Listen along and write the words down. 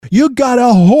You got a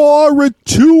whore or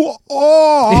two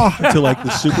to like the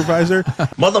supervisor.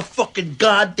 Motherfucking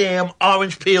goddamn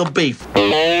orange peel beef.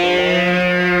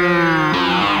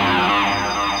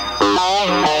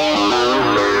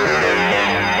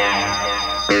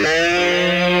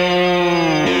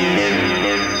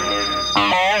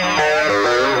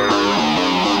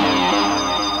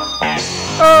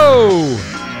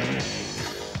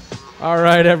 All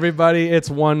right, everybody, it's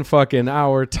 1 fucking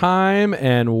hour time,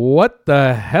 and what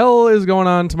the hell is going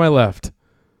on to my left?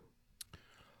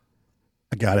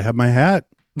 I gotta have my hat.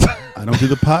 I don't do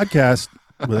the podcast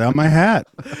without my hat.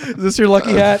 Is this your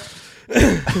lucky hat?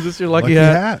 Is this your lucky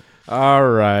hat? All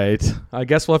right. I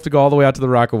guess we'll have to go all the way out to the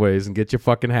Rockaways and get your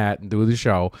fucking hat and do the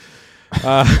show.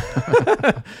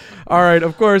 All right,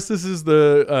 of course, this is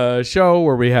the show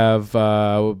where we have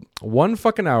 1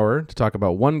 fucking hour to talk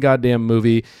about one goddamn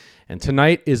movie. And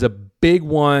tonight is a big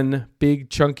one, big,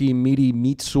 chunky, meaty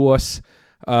meat sauce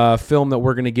film that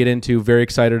we're going to get into. Very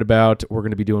excited about. We're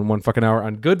going to be doing 1 fucking hour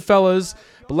on Goodfellas.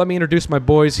 But let me introduce my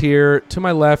boys here. To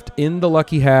my left, in the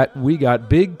lucky hat, we got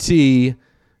Big T,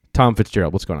 Tom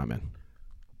Fitzgerald. What's going on, man?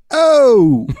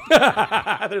 Oh!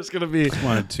 There's going to be... Just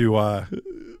wanted to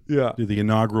do the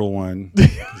inaugural one.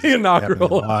 The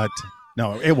inaugural.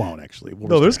 No, it won't actually.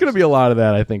 There's going to be a lot of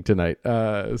that, I think, tonight.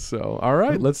 So, all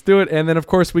right, let's do it. And then, of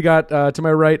course, we got to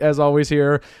my right, as always,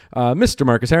 here, Mr.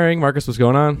 Marcus Herring. Marcus, what's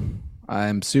going on?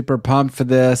 I'm super pumped for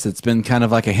this. It's been kind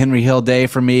of like a Henry Hill day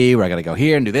for me, where I got to go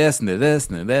here and do this and do this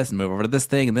and do this and move over to this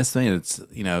thing and this thing. It's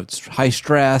it's high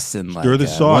stress and like the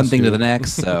sauce, one thing to the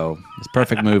next. So it's a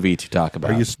perfect movie to talk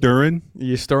about. Are you stirring?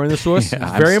 You stirring the sauce? Yeah,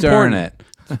 it's very I'm stirring important.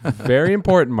 Very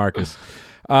important, Marcus.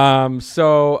 Very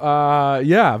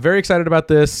excited about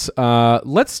this.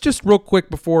 Let's just real quick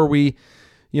before we,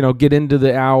 get into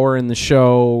the hour in the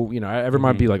show.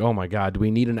 Everyone might be like, "Oh my God, do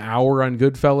we need an hour on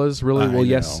Goodfellas?" Really? Well,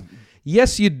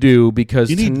 yes, you do, because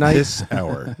you need tonight this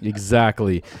hour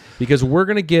exactly, because we're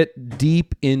gonna get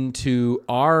deep into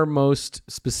our most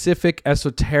specific,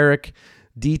 esoteric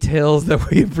details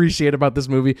that we appreciate about this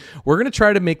movie. We're gonna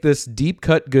try to make this deep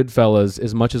cut Goodfellas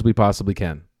as much as we possibly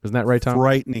can. Isn't that right, Tom?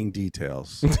 Frightening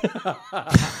details.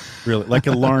 Really, like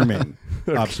alarming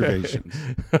observations.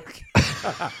 Okay.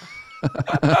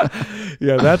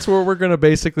 Yeah, that's where we're going to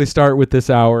basically start with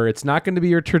this hour. It's not going to be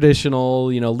your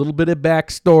traditional, a little bit of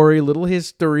backstory, a little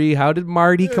history. How did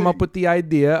Marty come up with the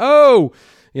idea? Oh,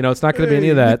 it's not going to be any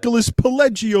of that. Nicholas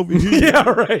Pileggi over here. Yeah,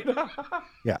 right.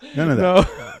 Yeah, none of that. No.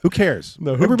 Who cares?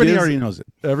 No, everybody already knows it.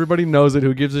 Everybody knows it.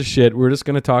 Who gives a shit? We're just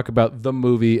going to talk about the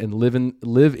movie and live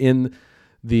in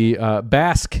the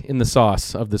bask in the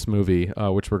sauce of this movie,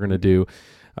 which we're going to do.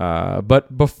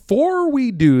 But before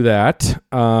we do that,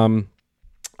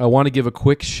 I want to give a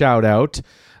quick shout out,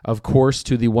 of course,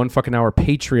 to the 1 fucking hour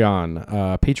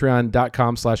Patreon.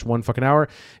 Patreon.com/1fucking-hour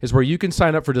is where you can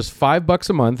sign up for just $5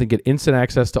 a month and get instant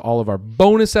access to all of our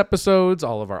bonus episodes,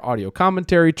 all of our audio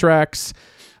commentary tracks.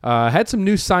 Had some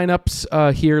new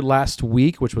signups here last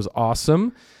week, which was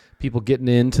awesome. People getting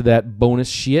into that bonus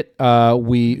shit.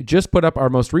 We just put up our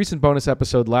most recent bonus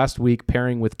episode last week,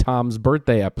 pairing with Tom's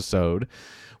birthday episode,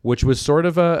 which was sort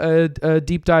of a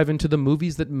deep dive into the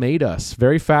movies that made us.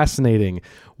 Very fascinating.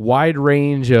 Wide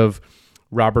range of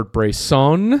Robert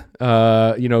Bresson,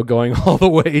 going all the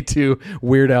way to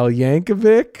Weird Al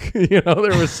Yankovic.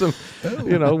 There was some,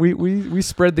 we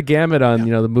spread the gamut on,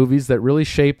 the movies that really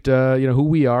shaped, who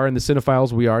we are and the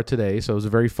cinephiles we are today. So it was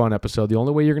a very fun episode. The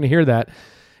only way you're going to hear that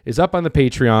is up on the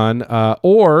Patreon,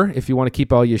 or if you want to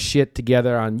keep all your shit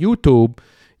together on YouTube,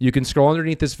 you can scroll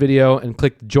underneath this video and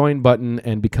click the join button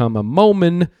and become a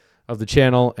Moman of the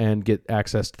channel and get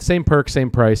access to the same perks, same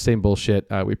price, same bullshit.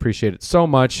 We appreciate it so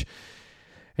much.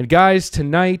 And guys,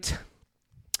 tonight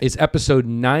is episode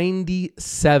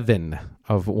 97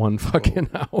 of 1 fucking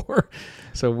hour.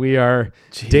 So we are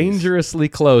dangerously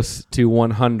close to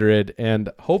 100. And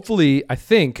hopefully, I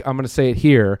think, I'm going to say it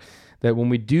here, that when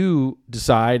we do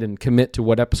decide and commit to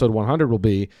what episode 100 will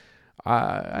be,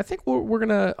 I think we're going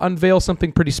to unveil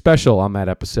something pretty special on that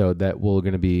episode that will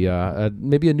going to be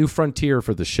maybe a new frontier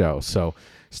for the show. So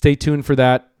stay tuned for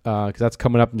that, because that's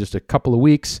coming up in just a couple of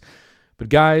weeks. But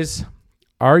guys,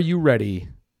 are you ready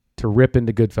to rip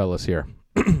into Goodfellas here?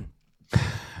 We're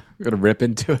going to rip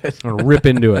into it. We're going to rip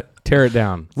into it. Tear it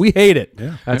down. We hate it.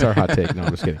 Yeah. That's our hot take. No, I'm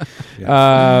just kidding.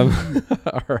 Yeah.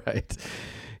 All right.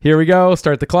 Here we go.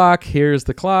 Start the clock. Here's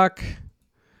the clock.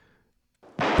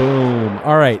 Boom.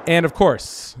 All right. And of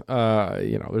course,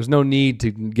 there's no need to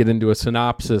get into a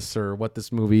synopsis or what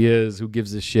this movie is. Who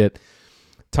gives a shit?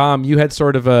 Tom, you had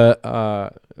sort of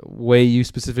a way you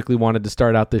specifically wanted to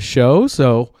start out this show.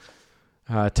 So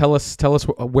Tell us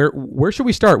where should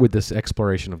we start with this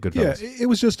exploration of Goodfellas? Yeah, it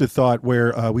was just a thought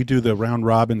where we do the round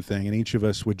robin thing, and each of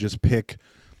us would just pick,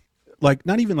 like,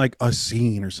 not even like a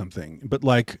scene or something, but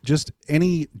like just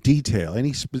any detail,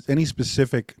 any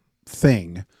specific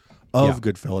thing of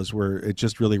Goodfellas where it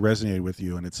just really resonated with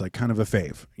you, and it's like kind of a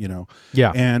fave,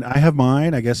 Yeah. And I have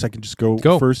mine. I guess I can just go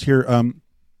first here.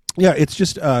 Yeah, it's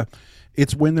just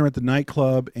it's when they're at the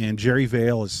nightclub and Jerry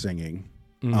Vale is singing.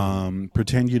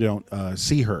 Pretend you don't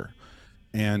see her.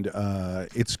 And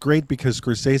it's great because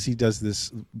Scorsese does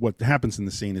this. What happens in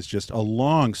the scene is just a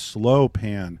long, slow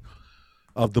pan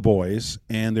of the boys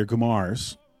and their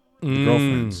Gumars, the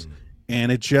girlfriends. And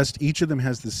it just, each of them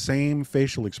has the same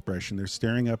facial expression. They're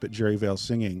staring up at Jerry Vale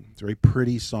singing. It's a very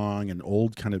pretty song, an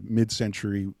old kind of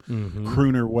mid-century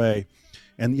crooner way.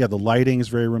 And yeah, the lighting is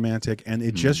very romantic. And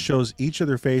it just shows each of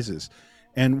their faces.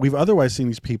 And we've otherwise seen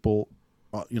these people,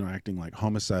 acting like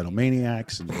homicidal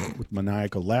maniacs and with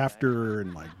maniacal laughter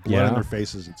and like blood on their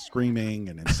faces and screaming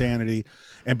and insanity.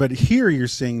 But here you're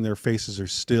seeing their faces are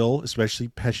still, especially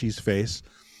Pesci's face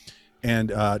and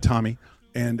Tommy.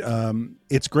 And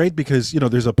it's great because,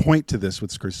 there's a point to this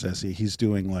with Scorsese. He's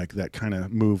doing like that kind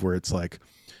of move where it's like,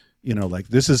 like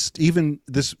this is even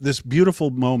this beautiful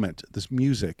moment, this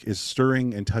music is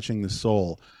stirring and touching the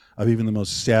soul of even the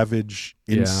most savage,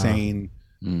 insane,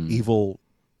 evil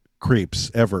creeps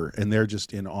ever. And they're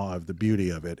just in awe of the beauty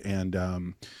of it. And,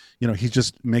 he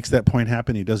just makes that point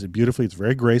happen. He does it beautifully. It's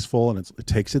very graceful and it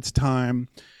takes its time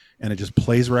and it just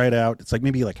plays right out. It's like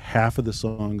maybe like half of the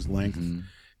song's length.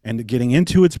 And getting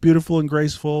into it's beautiful and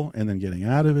graceful, and then getting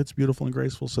out of it's beautiful and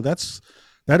graceful. So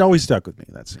that always stuck with me,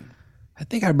 that scene. I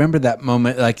think I remember that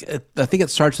moment. Like, I think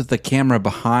it starts with the camera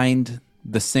behind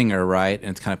the singer, right? And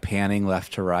it's kind of panning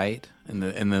left to right, and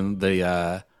then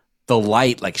the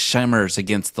light like shimmers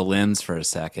against the lens for a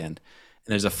second, and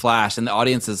there's a flash, and the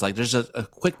audience is like, there's a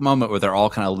quick moment where they're all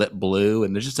kind of lit blue,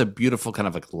 and there's just a beautiful kind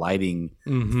of like lighting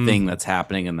thing that's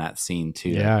happening in that scene too.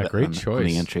 Yeah, great choice. On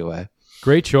the entryway.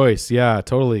 Great choice. Yeah,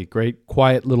 totally. Great,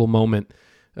 quiet little moment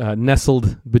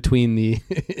nestled between the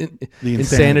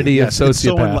insanity of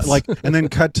sociopaths. So and then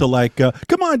cut to like,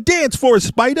 come on, dance for us,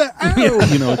 Spider. Ow!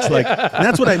 It's like, and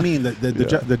that's what I mean.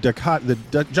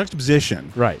 The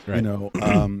juxtaposition, right.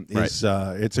 Is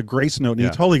it's a grace note, and he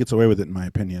totally gets away with it, in my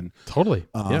opinion. Totally.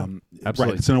 Absolutely.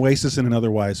 Right. It's an oasis in an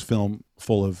otherwise film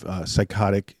full of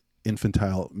psychotic,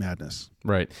 infantile madness.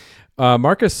 Right.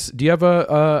 Marcus, do you have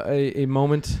a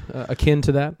moment akin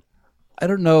to that? I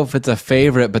don't know if it's a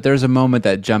favorite, but there's a moment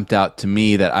that jumped out to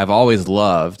me that I've always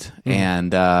loved,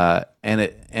 and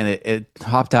it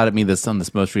hopped out at me on this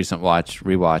most recent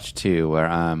rewatch too,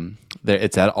 where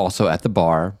it's also at the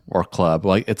bar or club.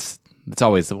 Like it's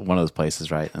always one of those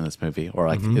places, right, in this movie, or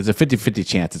like it's a 50-50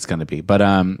 chance it's going to be. But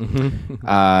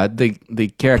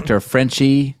the character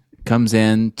Frenchie comes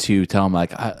in to tell him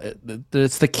like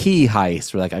it's the key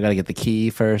heist. We're like, I got to get the key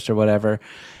first or whatever.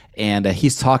 And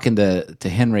he's talking to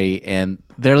Henry, and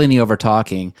they're leaning over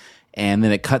talking, and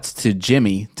then it cuts to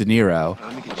Jimmy De Niro.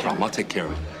 I'll take care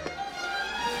of it.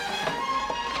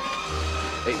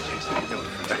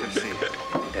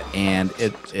 And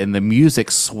the music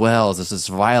swells. There's this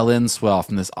violin swell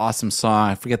from this awesome song.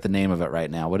 I forget the name of it right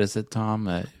now. What is it, Tom?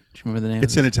 Do you remember the name?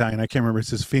 It's in Italian. I can't remember.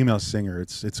 It's this female singer.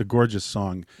 It's a gorgeous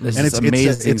song, and it's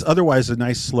amazing. It's otherwise a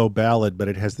nice slow ballad, but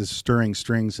it has this stirring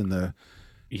strings in the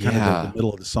kind of the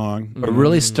middle of the song. A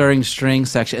really stirring string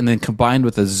section, and then combined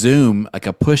with a zoom, like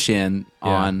a push in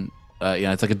on.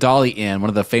 It's like a dolly in, one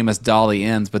of the famous dolly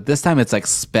ins, but this time it's like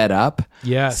sped up.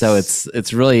 Yes. So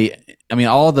it's really, I mean,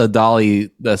 all the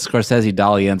Scorsese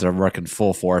dolly ins are working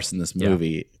full force in this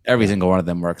movie. Yeah. Every single one of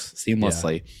them works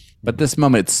seamlessly. Yeah. But this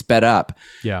moment it's sped up.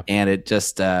 Yeah. And it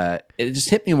just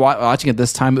hit me watching it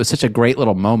this time. It was such a great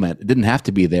little moment. It didn't have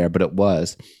to be there, but it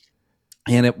was.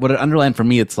 And what it underlined for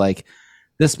me, it's like,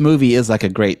 this movie is like a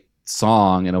great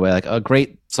song in a way, like a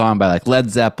great song by like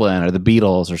Led Zeppelin or the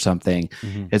Beatles or something.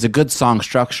 It's a good song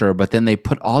structure, but then they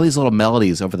put all these little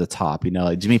melodies over the top,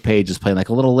 like Jimmy Page is playing like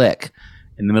a little lick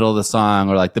in the middle of the song,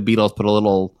 or like the Beatles put a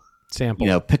little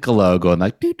sample, piccolo going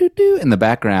like doo doo doo in the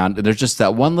background. And there's just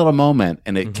that one little moment,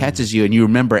 and it catches you, and you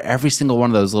remember every single one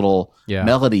of those little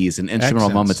melodies and instrumental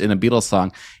moments in a Beatles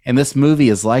song. And this movie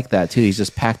is like that too. He's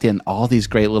just packed in all these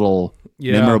great little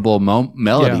memorable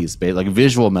melodies, like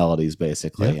visual melodies,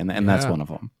 basically, and that's one of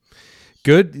them.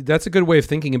 Good. That's a good way of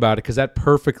thinking about it, because that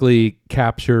perfectly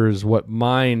captures what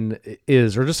mine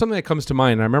is, or just something that comes to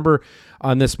mind. I remember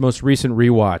on this most recent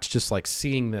rewatch, just like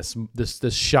seeing this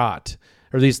shot,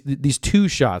 or these two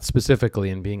shots specifically,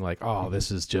 and being like, oh,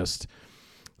 this is just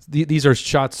these are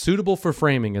shots suitable for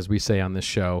framing, as we say on this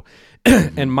show.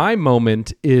 And my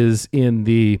moment is in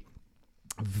the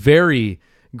very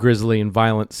grisly and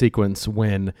violent sequence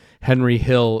when Henry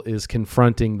Hill is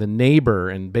confronting the neighbor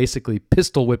and basically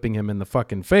pistol whipping him in the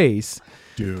fucking face,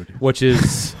 dude, which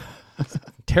is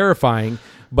terrifying.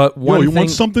 But one you thing,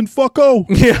 want something, fucko?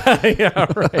 yeah,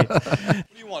 right.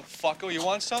 What do you want, fucko? You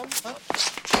want something? Huh?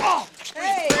 Oh,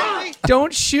 hey!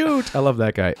 Don't shoot. I love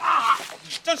that guy.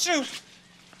 Don't shoot.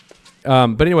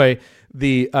 But anyway,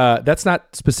 that's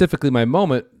not specifically my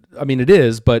moment. I mean, it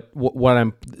is, but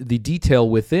the detail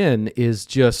within is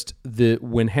just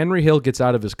when Henry Hill gets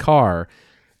out of his car,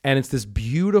 and it's this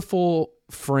beautiful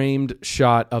framed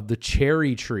shot of the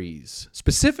cherry trees,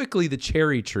 specifically the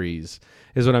cherry trees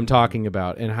is what I'm talking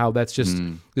about, and how that's just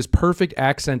this perfect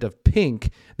accent of pink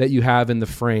that you have in the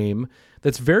frame.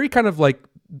 That's very kind of like,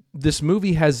 this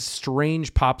movie has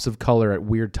strange pops of color at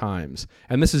weird times.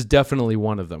 And this is definitely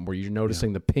one of them, where you're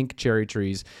noticing the pink cherry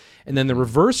trees. And then the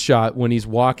reverse shot, when he's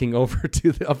walking over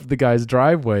to the guy's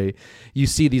driveway, you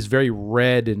see these very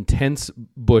red, intense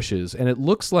bushes. And it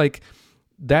looks like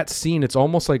that scene, it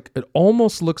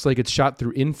almost looks like it's shot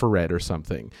through infrared or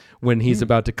something when he's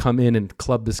about to come in and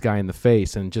club this guy in the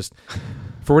face. And just,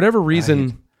 for whatever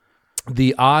reason,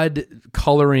 the odd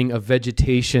coloring of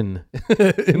vegetation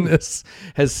in this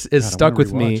has stuck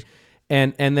with me,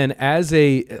 and then as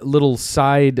a little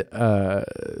side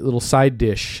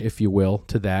dish, if you will,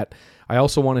 to that, I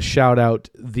also want to shout out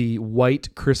the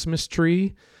white Christmas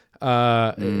tree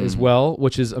as well,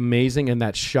 which is amazing, and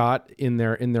that shot in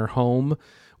their home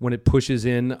when it pushes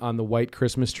in on the white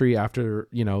Christmas tree after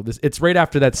this. It's right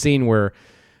after that scene where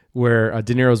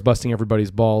De Niro's busting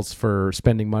everybody's balls for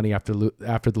spending money after the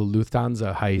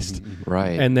Lufthansa heist,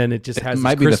 right? And then it just has. It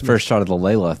might be the first shot of the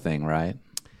Layla thing, right?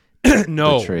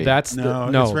 No, the that's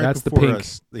that's the pink.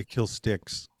 They kill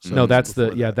sticks. So No, that's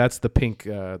that's the pink.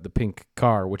 The pink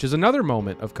car, which is another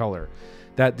moment of color.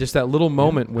 That little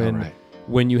moment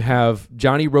when you have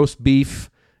Johnny Roast Beef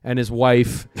and his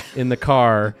wife in the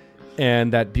car.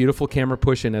 And that beautiful camera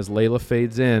push in as Layla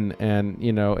fades in, and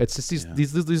it's just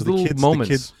these little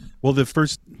moments. The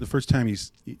first time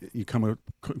you come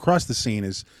across the scene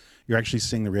is you're actually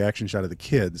seeing the reaction shot of the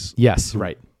kids. Yes,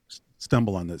 right.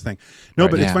 Stumble on this thing. No,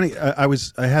 but it's funny.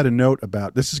 I had a note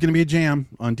about this is going to be a jam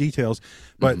on details,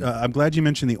 but I'm glad you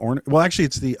mentioned the ornament. Well, actually,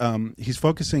 it's the he's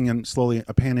focusing and slowly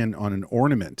a pan in on an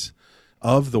ornament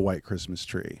of the white Christmas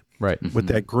tree. Right. With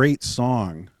that great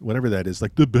song, whatever that is,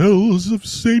 like the bells of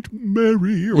St.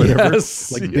 Mary or whatever,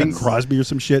 like Bing Crosby or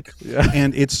some shit. Yeah.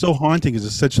 And it's so haunting because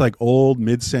it's such like old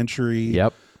mid-century,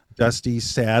 dusty,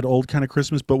 sad, old kind of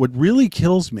Christmas. But what really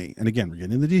kills me, and again, we're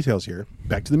getting into the details here,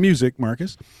 back to the music,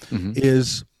 Marcus,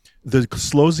 is the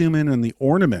slow zoom in on the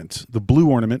ornament, the blue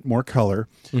ornament, more color.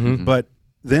 But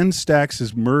then Stax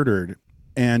is murdered,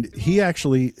 and he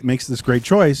actually makes this great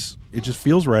choice. It just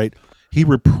feels right. He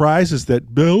reprises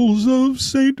that bells of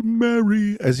St.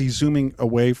 Mary as he's zooming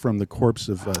away from the corpse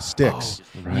of Styx.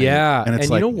 Yeah. And it's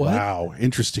you like, know what? wow,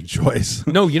 interesting choice.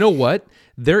 No, you know what?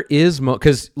 There is,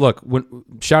 because look,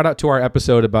 shout out to our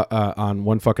episode about on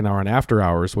 1 Fucking Hour on After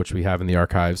Hours, which we have in the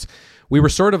archives. We were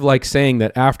sort of like saying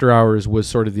that After Hours was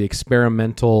sort of the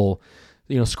experimental,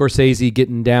 Scorsese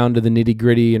getting down to the nitty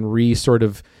gritty and sort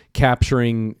of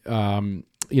capturing,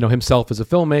 himself as a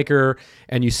filmmaker,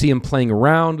 and you see him playing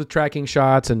around with tracking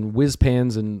shots and whiz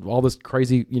pans and all this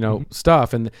crazy,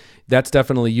 stuff. And that's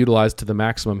definitely utilized to the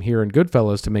maximum here in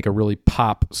Goodfellas to make a really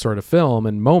pop sort of film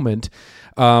and moment.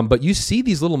 But you see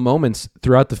these little moments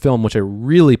throughout the film, which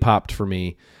really popped for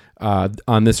me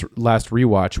on this last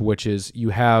rewatch, which is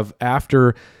you have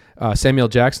after Samuel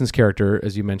Jackson's character,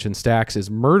 as you mentioned, Stax, is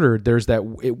murdered, there's that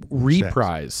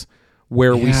reprise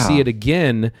where we see it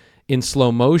again in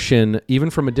slow motion, even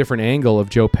from a different angle of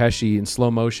Joe Pesci in slow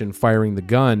motion firing the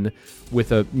gun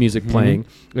with a music playing.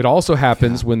 It also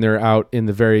happens when they're out in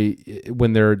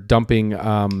when they're dumping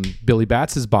Billy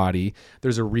Batts's body.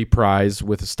 There's a reprise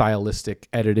with stylistic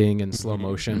editing and slow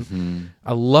motion.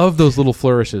 I love those little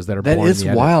flourishes that are born in the edit.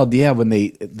 That is wild. Yeah, when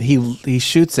he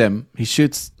shoots him,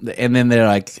 and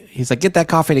then he's like, get that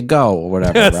coffee to go or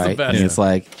whatever, That's right? The best. And it's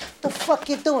like, The fuck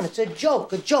you doing? It's a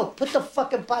joke. Put the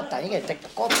fucking pot down. You gotta take the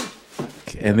coffee.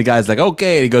 and the guy's like,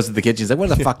 okay. And he goes to the kitchen. He's like, what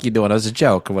the fuck you doing? It was a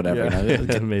joke or whatever.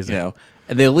 Yeah. Amazing.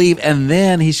 And they leave, and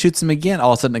then he shoots him again.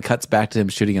 All of a sudden, it cuts back to him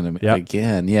shooting him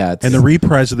again. Yeah, and the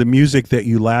reprise of the music that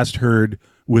you last heard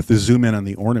with the zoom in on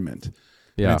the ornament.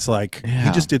 Yeah, and it's like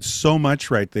he just did so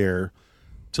much right there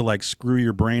to like screw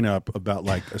your brain up about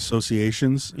like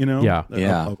associations,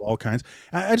 of all kinds.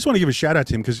 I just want to give a shout out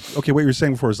to him because what you were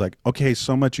saying before is like,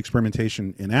 so much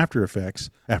experimentation in After Hours,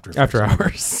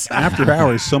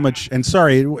 so much. And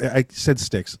sorry, I said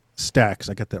Stax.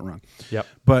 I got that wrong. Yep.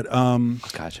 But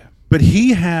gotcha. But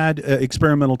he had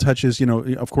experimental touches,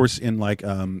 of course, in like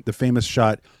the famous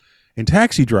shot in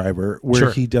Taxi Driver where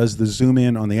Sure. he does the zoom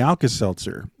in on the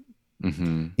Alka-Seltzer.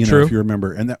 True. If you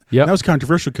remember, and that Yep. was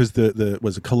controversial because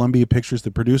was it Columbia Pictures?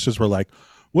 The producers were like,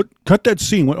 "What? Cut that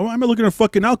scene! What, am I looking at a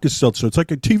fucking Alka-Seltzer? It's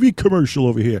like a TV commercial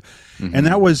over here." And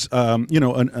that was,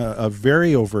 a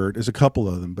very overt. There's a couple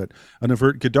of them, but an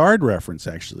overt Godard reference.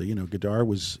 Actually, Godard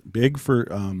was big for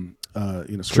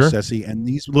Scorsese, and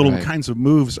these little kinds of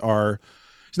moves are.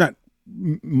 He's not.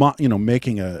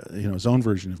 Making his own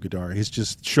version of Godard. He's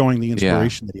just showing the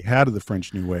inspiration that he had of the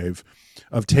French New Wave,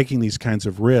 of taking these kinds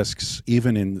of risks,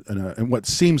 even in what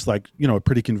seems like a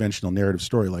pretty conventional narrative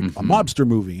story, like a mobster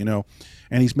movie.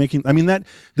 And he's making. I mean, that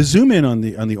the zoom in on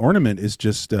the ornament is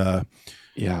just.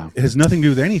 It has nothing to do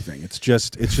with anything. It's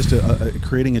just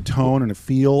creating a tone and a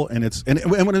feel, and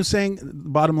what I'm saying. The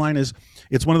bottom line is,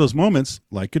 it's one of those moments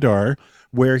like Godard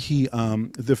where he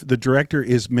the director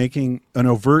is making an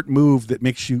overt move that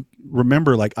makes you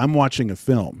remember, like, I'm watching a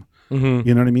film. You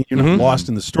know what I mean? You're not lost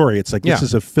in the story. It's like this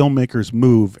is a filmmaker's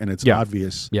move, and it's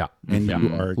obvious. And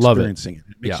you are experiencing it.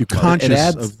 It makes you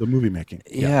conscious of the movie making.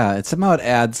 It somehow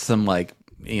adds some like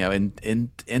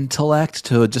intellect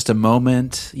to just a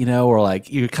moment, or like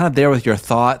you're kind of there with your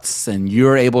thoughts, and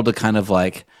you're able to kind of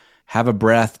like have a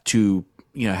breath to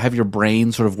have your brain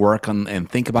sort of work on and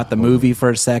think about the movie for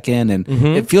a second, and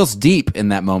it feels deep in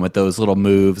that moment, those little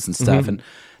moves and stuff. And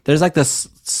there's like this,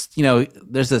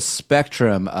 there's this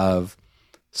spectrum of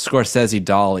Scorsese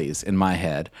dollies in my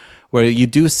head, where you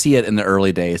do see it in the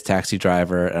early days, Taxi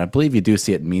Driver, and I believe you do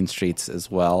see it in Mean Streets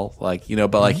as well. Like,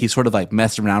 but like he sort of like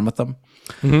messed around with them.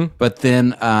 But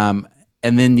then, and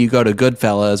then you go to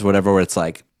Goodfellas, whatever, where it's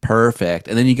like perfect.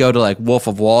 And then you go to like Wolf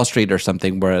of Wall Street or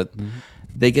something where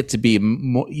they get to be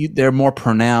more, they're more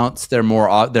pronounced, they're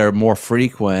more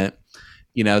frequent.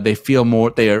 They feel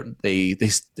more, they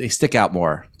stick out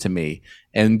more to me.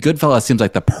 And Goodfellas seems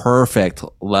like the perfect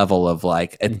level of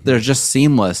like, they're just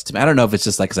seamless to me. I don't know if it's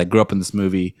just like because I grew up in this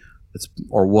movie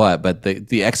or what, but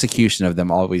the execution of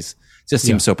them always just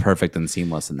seems so perfect and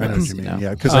seamless in this.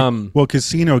 Yeah, because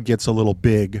Casino gets a little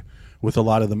big with a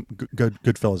lot of the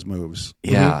Goodfellas moves.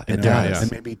 Yeah, it does.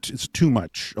 And maybe it's too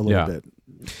much a little bit.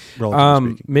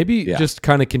 Maybe just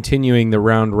kind of continuing the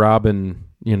round robin,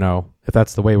 if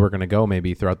that's the way we're going to go,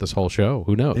 maybe throughout this whole show.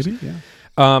 Who knows? Maybe,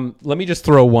 yeah. Let me just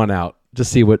throw one out to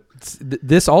see what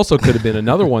this also could have been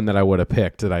another one that I would have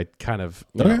picked that I kind of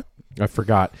I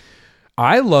forgot.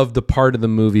 I love the part of the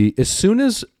movie as soon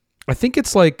as I think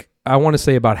it's like I want to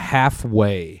say about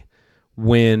halfway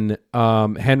when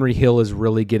Henry Hill is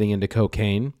really getting into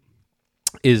cocaine.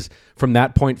 Is from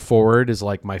that point forward is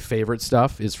like my favorite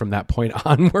stuff is from that point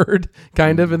onward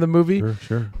kind of in the movie.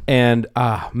 Sure. And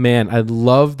man, I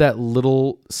love that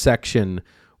little section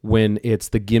when it's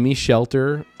the Gimme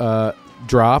Shelter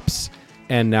drops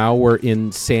and now we're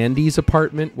in Sandy's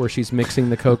apartment where she's mixing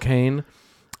the cocaine.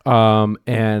 I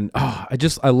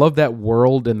love that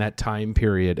world and that time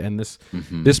period. And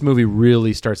this movie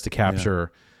really starts to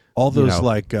capture all those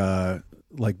like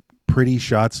pretty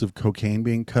shots of cocaine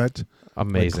being cut.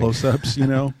 Amazing. Like close-ups,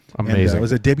 Amazing. And,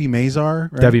 was it Debbie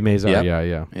Mazar? Right? Debbie Mazar,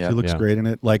 yeah. She looks great in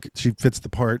it. Like, she fits the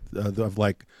part of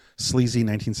like sleazy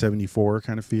 1974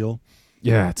 kind of feel.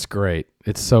 Yeah, it's great.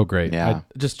 It's so great. Yeah.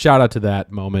 Just shout out to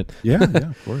that moment. Yeah,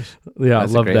 of course. Yeah,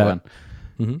 That's I love a great that.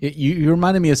 one. You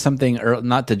reminded me of something, or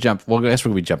not to jump. Well, I guess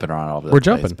we'll be jumping around all over the We're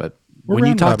place, jumping. but We're when you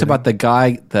round talked robining. about the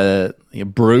guy,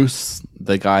 Bruce,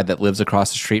 the guy that lives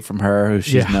across the street from her, who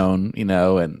she's known,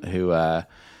 and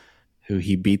who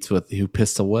he beats who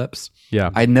pistol whips.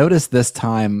 Yeah. I noticed this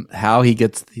time how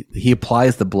he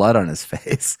applies the blood on his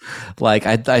face. Like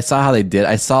I saw how they did.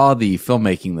 I saw the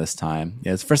filmmaking this time.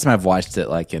 It's the first time I've watched it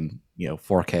like in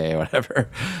 4K or whatever.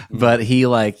 But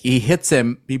he hits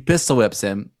him, he pistol whips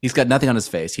him. He's got nothing on his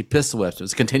face. He pistol whips him.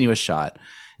 It's a continuous shot.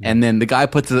 And then the guy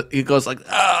he goes like,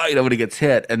 when he gets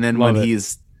hit. And then when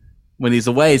he's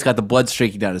away, he's got the blood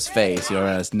streaking down his face,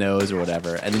 on his nose or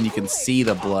whatever. And then you can see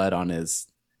the blood on his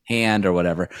hand or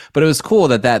whatever. But it was cool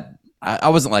that I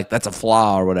wasn't like that's a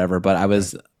flaw or whatever, but I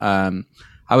was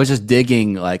just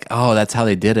digging like, oh, that's how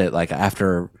they did it. Like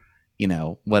after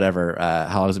whatever,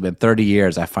 how long has it been? 30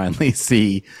 years, I finally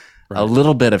see a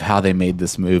little bit of how they made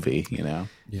this movie. Yeah.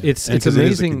 It's amazing.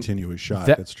 It is a continuous shot.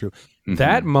 That's true.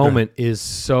 That moment is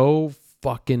so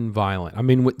fucking violent. I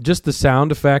mean, with just the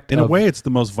sound effect. In a way, it's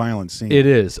the most violent scene. It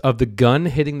is, of the gun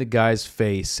hitting the guy's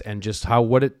face and just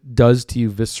what it does to you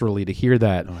viscerally to hear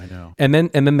that. Oh, I know. And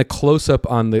then the close up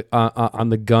on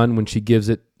the gun when she gives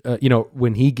it,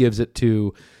 when he gives it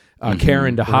to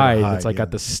Karen to hide. It's like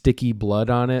got the sticky blood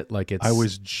on it. Like it's. I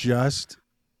was just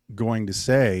going to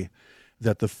say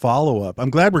that the follow up. I'm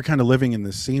glad we're kind of living in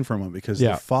this scene for a moment because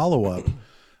Yeah. the follow up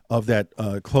of that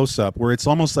close up where it's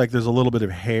almost like there's a little bit of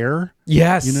hair.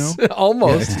 Yes, You know?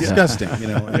 almost. It's disgusting, you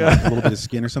know, and like a little bit of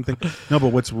skin or something. No, but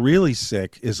what's really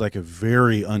sick is like a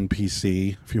very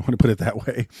un-PC, if you want to put it that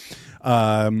way,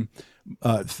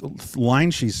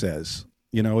 line she says.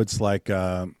 You know, it's like,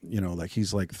 like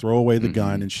he's like, throw away the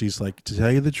gun, and she's like, to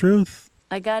tell you the truth,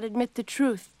 I gotta admit the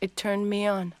truth. It turned me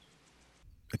on.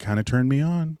 it kind of turned me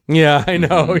on. Yeah, I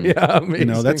know. Yeah, amazing. You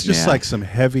know, that's just like some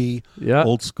heavy,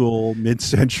 old school,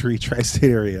 mid-century tri-state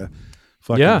area,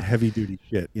 fucking heavy duty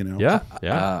shit. You know.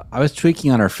 Yeah. I was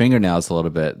tweaking on her fingernails a little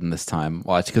bit in this time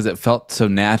watch because it felt so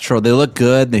natural. They look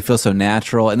good. And they feel so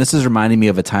natural. And this is reminding me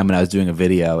of a time when I was doing a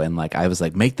video and like I was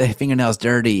like, make the fingernails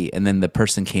dirty. And then the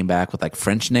person came back with like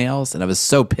French nails. And I was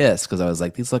so pissed because I was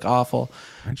like, these look awful.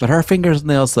 But her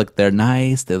fingernails they're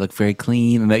nice. They look very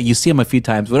clean. And you see them a few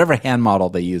times, whatever hand model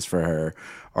they use for her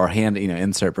or hand,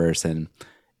 insert person.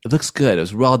 It looks good. It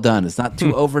was well done. It's not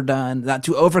too overdone, not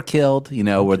too overkilled,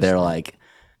 where they're like,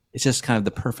 it's just kind of the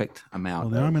perfect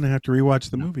amount. Well, now I'm going to have to rewatch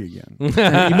the movie again.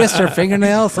 You missed her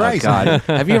fingernails? Oh, God.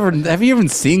 Have you even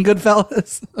seen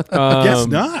Goodfellas? I guess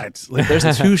not. Like,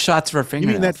 There's 2 shots for you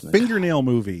fingernails. mean that fingernail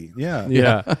movie? Yeah.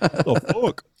 Yeah. Oh,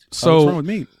 fuck. So- what's wrong with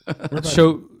me?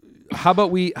 So, how about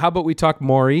we talk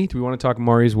Maury? Do we want to talk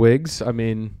Maury's wigs? I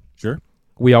mean, Sure.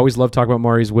 we always love talking about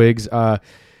Maury's wigs.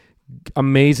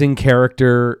 Amazing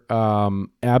character.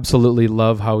 Absolutely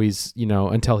love how he's,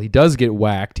 until he does get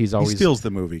whacked, he's He always steals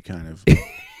the movie, kind of.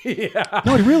 yeah.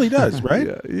 No, he really does, right?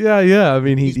 Yeah. I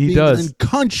mean, he Being does. an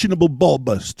unconscionable ball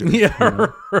buster. Yeah,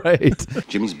 right.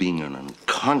 Jimmy's being an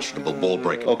unconscionable ball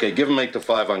breaker. Okay, give him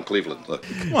 8-5 on Cleveland. Look.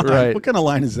 Come on, Right. what kind of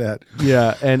line is that?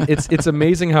 Yeah, and it's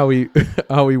amazing how he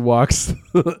walks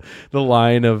the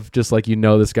line of just like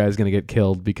this guy's gonna get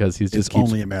killed because he's just It's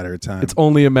only a matter of time. it's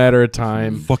only a matter of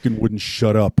time. Fucking wouldn't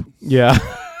shut up. Yeah.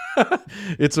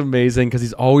 It's amazing because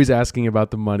he's always asking about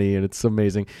the money, and it's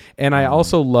amazing. And I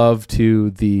also love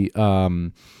the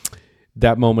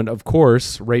that moment, of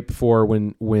course, right before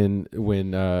when De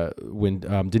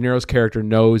Niro's character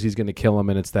knows he's going to kill him,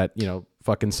 and it's that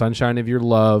fucking Sunshine of Your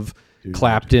Love. Dude.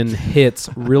 Clapton hits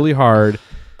really hard.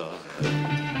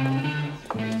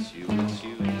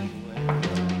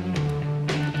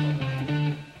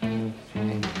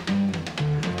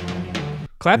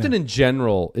 Clapton in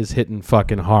general is hitting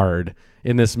fucking hard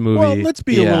in this movie. Well, let's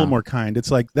be a Yeah. little more kind. It's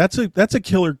like that's a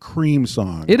Killer Cream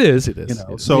song. It is.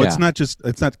 So Yeah.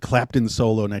 it's not Clapton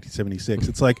solo 1976.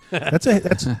 It's like that's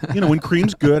when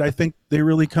Cream's good, I think they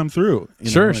really come through.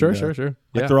 Sure. Like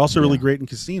Yeah. they're also really great in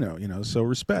Casino. So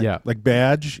respect. Yeah. Like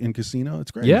Badge in Casino,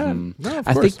 it's great. Yeah. No, of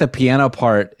I course. think the piano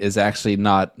part is actually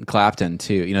not Clapton,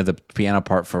 too. The piano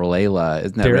part for Layla,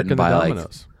 isn't that Derek written and the by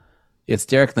Dominoes. It's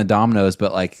Derek and the Dominoes,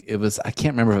 but like I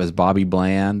can't remember if it was Bobby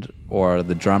Bland or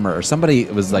the drummer or somebody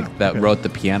was like that wrote the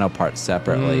piano part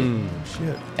separately.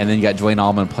 Shit. And then you got Dwayne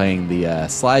Allman playing the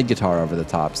slide guitar over the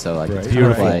top. So like it's Right. kind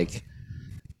of Beautiful.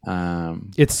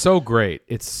 like, It's so great.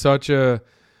 It's such a.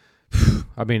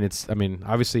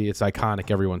 Obviously it's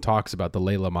iconic. Everyone talks about the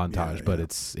Layla montage, but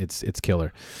it's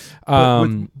killer.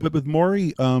 But with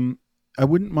Maury, I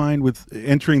wouldn't mind with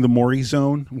entering the Maury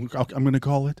zone, I'm going to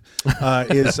call it,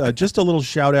 is just a little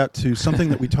shout out to something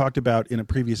that we talked about in a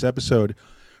previous episode.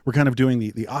 We're kind of doing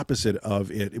the opposite of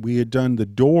it. We had done The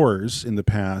Doors in the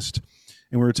past,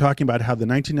 and we were talking about how the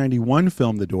 1991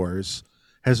 film The Doors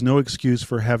has no excuse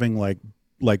for having like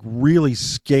really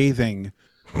scathing,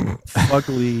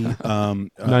 fugly,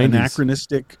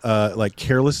 anachronistic like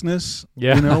carelessness,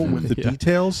 Yeah. with the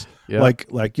details. Yeah. Like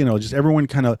just everyone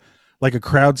kind of like a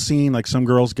crowd scene, like some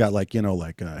girls got like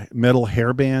a metal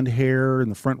hairband hair in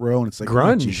the front row, and it's like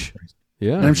Grunge. oh, Jesus Christ.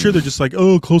 Yeah. And I'm sure they're just like,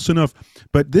 oh, close enough.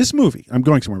 But this movie, I'm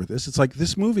going somewhere with this. It's like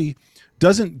this movie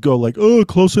doesn't go like, oh,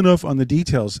 close enough on the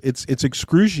details. It's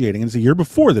excruciating. It's a year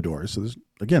before The Doors, so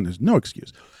there's no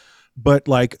excuse. But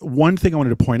like one thing I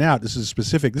wanted to point out, this is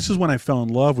specific. This is when I fell in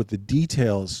love with the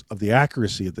details of the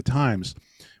accuracy at the times.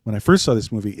 When I first saw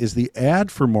this movie, is the ad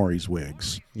for Maury's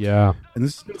wigs. Yeah. And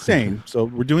this is insane. So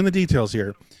we're doing the details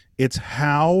here. It's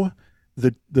how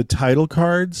the title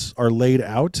cards are laid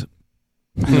out.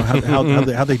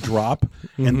 How they drop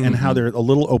and how they're a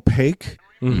little opaque.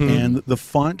 And the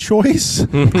font choice,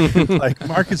 like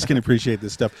Marcus can appreciate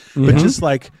this stuff. But just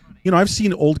like, I've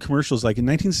seen old commercials like in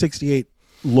 1968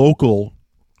 local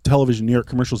television New York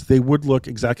commercials, they would look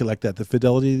exactly like that. The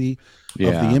fidelity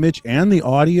of the image and the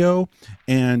audio,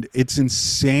 and it's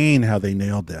insane how they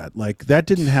nailed that. Like that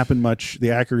didn't happen much, the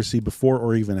accuracy before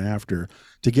or even after,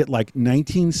 to get like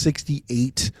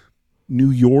 1968 New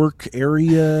York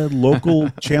area local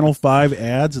Channel 5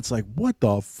 ads. It's like, what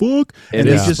the fuck? It And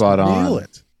is they just spot on. nail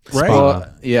it. Right?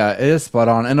 Well, yeah, it is spot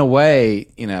on. In a way,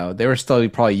 they were still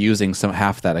probably using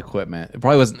half that equipment. It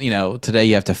probably wasn't, today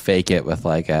you have to fake it with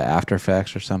like After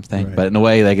Effects or something. Right. But in a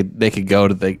way, they could go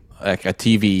to like a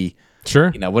TV,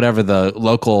 Sure. whatever the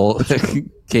local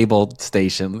cable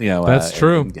station, That's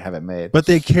true. and have it made. But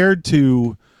they cared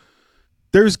to.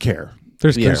 There's care.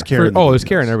 There's Yeah. care. in the There's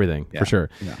care in details. every's for sure.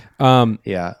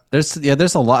 Yeah,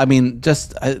 there's a lot. I mean, this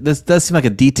does seem like a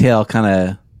detail kind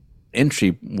of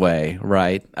entryway,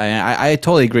 right? I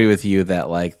totally agree with you that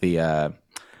like I'm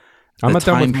not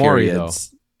done with Maury though.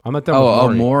 I'm not done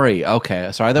with Maury. Maury. Okay,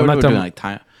 sorry, I thought we were doing like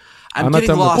time. I'm not getting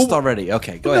done with- lost already.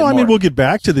 Okay, go ahead. No, I mean, Maury. we'll get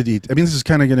back to the details. I mean, this is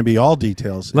kind of going to be all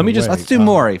details. Let in me a just- way. Let's do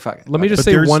Maury. Fuck it. Let me just But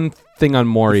say there's one thing on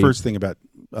Maury. The first thing about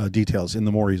details in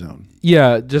the Maury zone.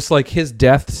 Yeah, just like his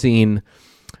death scene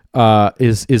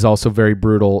is also very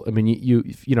brutal. I mean,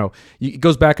 it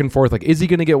goes back and forth. Like, is he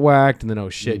going to get whacked? And then, oh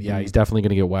shit, yeah, he's definitely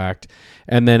going to get whacked.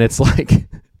 And then it's like,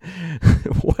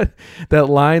 what that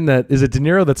line that is it De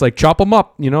Niro that's like, chop him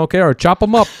up, okay, or chop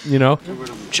him up,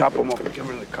 Chop them up and get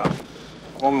rid of the cop.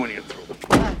 Call me when you get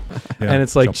through. And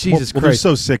it's like, Jesus Well, they're Christ.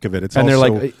 so sick of it. It's And they're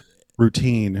also like-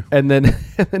 routine. And then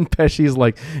Pesci's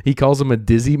like, he calls him a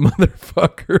dizzy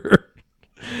motherfucker.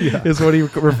 Is what he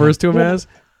refers to him as.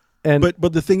 And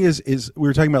But the thing is we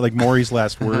were talking about like Maury's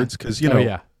last words because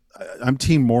I'm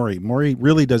Team Maury. Maury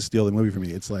really does steal the movie for me.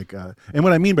 It's like, and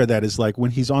what I mean by that is like when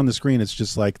he's on the screen, it's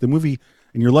just like the movie,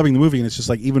 and you're loving the movie, and it's just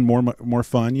like even more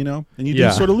fun, and you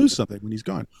do sort of lose something when he's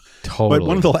gone. Totally. But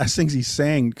one of the last things he's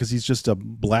saying, because he's just a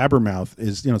blabbermouth,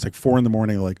 is it's like 4 a.m,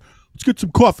 like, let's get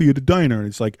some coffee at a diner, and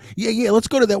it's like, yeah, let's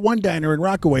go to that one diner in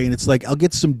Rockaway, and it's like, I'll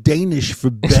get some Danish for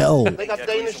Bell. They got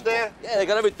Danish there? Yeah, they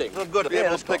got everything. Oh, good. Yeah,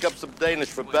 let's pick up some Danish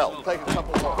for Bell. Take a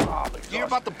couple more. Do you hear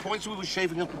about the points we were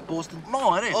shaving up in Boston?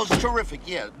 No, it is. Oh, it's terrific.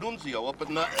 Yeah, Nunzio up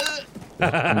in the...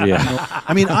 Yeah.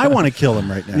 I mean, I want to kill him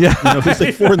right now. Yeah. It's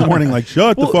like 4 a.m, like,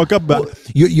 shut the fuck up about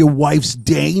your wife's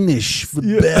Danish for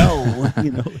Bell.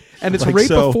 And it's like, right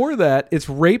so- before that. It's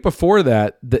right before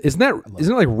that. Isn't it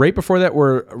like right before that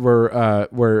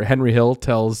where Henry Hill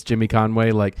tells Jimmy Conway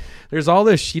like, there's all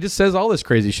this. She just says all this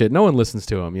crazy shit. No one listens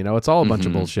to him. It's all a bunch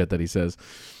of bullshit that he says.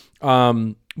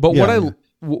 But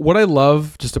what I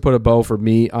love, just to put a bow for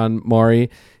me on Maury,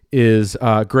 is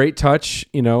great touch.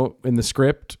 In the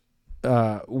script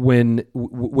when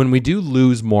we do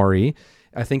lose Maury,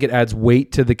 I think it adds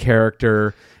weight to the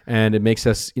character and it makes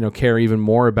us care even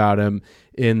more about him.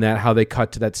 In that how they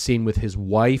cut to that scene with his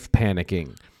wife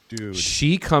panicking. Dude.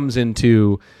 She comes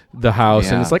into the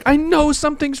house and it's like, I know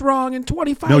something's wrong in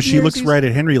 25 years. No, she looks right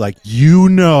at Henry like,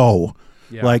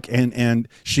 Yeah. like, and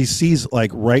she sees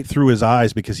like right through his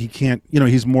eyes because he can't,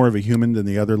 he's more of a human than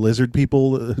the other lizard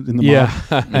people in the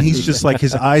mob. And he's just like,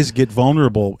 his eyes get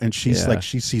vulnerable and she's like,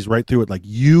 she sees right through it. Like,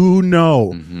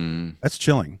 that's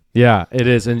chilling. Yeah, it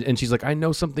is. And she's like, I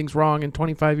know something's wrong in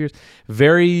 25 years.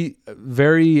 Very,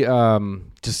 very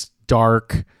just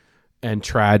dark and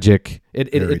tragic.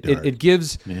 It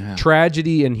gives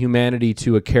tragedy and humanity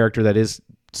to a character that is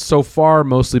so far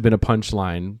mostly been a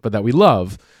punchline, but that we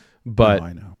love. But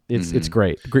I know. It's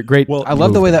great. Great. Well, I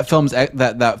love the way that film's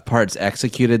that part's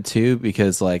executed too,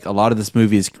 because like a lot of this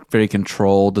movie is very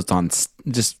controlled. It's on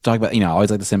just talk about I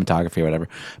always like the cinematography or whatever,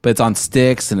 but it's on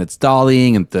sticks and it's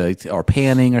dollying and or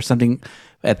panning or something.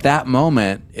 At that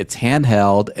moment, it's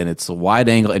handheld and it's a wide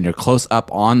angle and you're close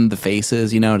up on the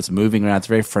faces, and it's moving around. It's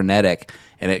very frenetic,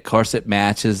 and of course it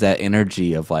matches that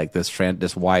energy of like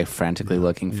this wife frantically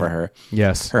looking for her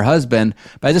husband.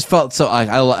 But I just felt so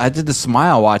I did the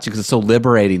smile watching because it's so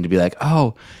liberating to be like,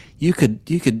 oh, you could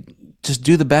just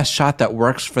do the best shot that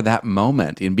works for that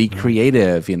moment and be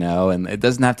creative, and it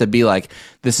doesn't have to be like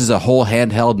this is a whole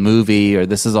handheld movie or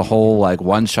this is a whole like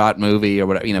one shot movie or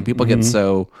whatever. People get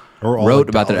so wrote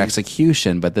about their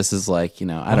execution, but this is like,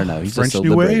 I don't know. He's French just so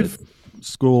New liberated. Wave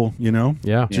school,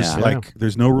 Yeah. just Yeah. like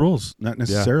there's no rules, not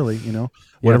necessarily,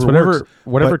 Whatever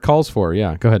works. it calls for.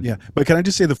 Yeah, go ahead. Yeah, but can I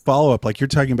just say the follow up? Like you're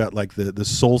talking about, like the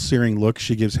soul searing look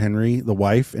she gives Henry, the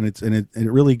wife, and it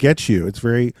really gets you. It's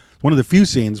one of the few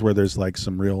scenes where there's like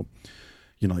some real,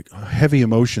 like heavy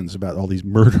emotions about all these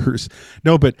murders.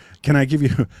 No, but can I give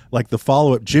you like the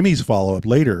follow up? Jimmy's follow up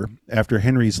later after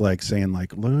Henry's like saying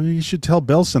like, well, you should tell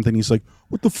Belle something. He's like,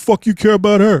 what the fuck you care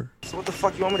about her? So what the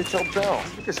fuck you want me to tell Belle?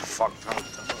 Who gives a fuck?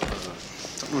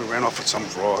 We ran off with some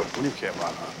broad. What do you care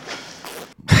about her?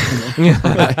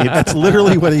 That's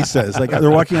literally what he says. Like they're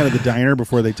walking out of the diner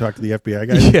before they talk to the FBI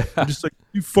guy. Yeah. I'm just like,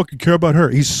 you fucking care about her.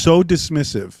 He's so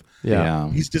dismissive. Yeah.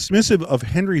 He's dismissive of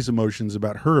Henry's emotions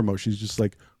about her emotions. He's just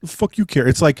like, the fuck you care.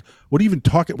 It's like, what are you even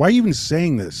talking? Why are you even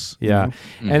saying this? Yeah.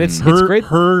 And it's Her great.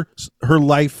 her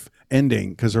life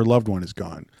ending because her loved one is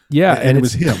gone. Yeah, and it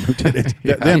was him who did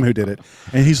it. Them who did it.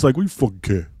 And he's like, we fucking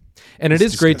care. And it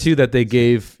is great too that they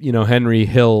gave, Henry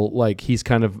Hill, like he's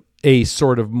kind of a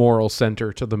sort of moral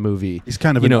center to the movie. He's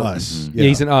kind of an us. Yeah,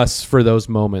 he's an us for those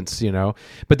moments,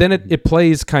 But then it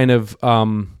plays kind of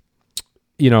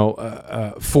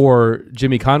for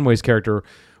Jimmy Conway's character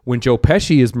when Joe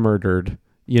Pesci is murdered,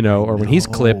 or when he's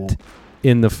clipped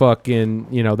in the fucking,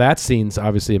 that scene's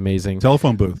obviously amazing.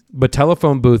 Telephone booth. But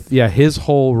telephone booth, yeah, his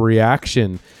whole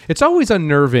reaction. It's always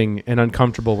unnerving and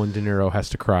uncomfortable when De Niro has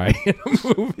to cry in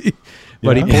a movie.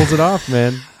 But he pulls it off,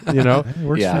 man. It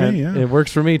works for me, yeah. It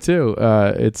works for me too.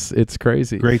 It's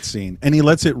crazy. Great scene. And he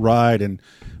lets it ride, and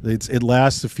it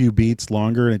lasts a few beats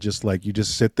longer, and it just like you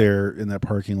just sit there in that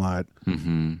parking lot,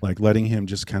 like letting him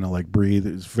just kind of like breathe.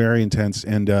 It's very intense.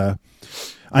 And there's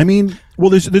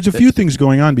a few things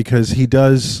going on because he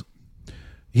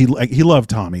loved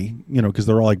Tommy, because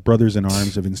they're all like brothers in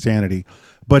arms of insanity.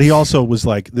 But he also was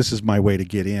like, this is my way to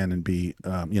get in and be,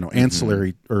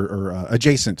 ancillary or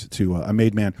adjacent to a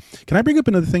made man. Can I bring up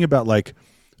another thing about like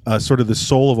sort of the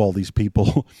soul of all these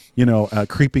people,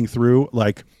 creeping through?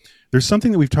 Like, there's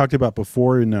something that we've talked about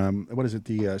before in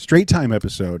the Straight Time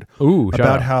episode. Ooh,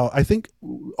 about how I think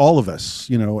all of us,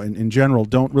 in general,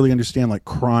 don't really understand like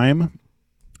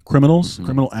criminals,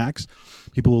 criminal acts.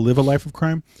 People who live a life of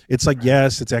crime. It's like,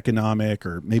 yes, it's economic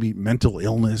or maybe mental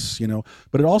illness,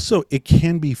 but it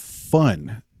can be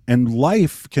fun, and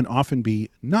life can often be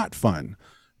not fun.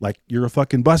 Like you're a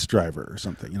fucking bus driver or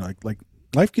something, like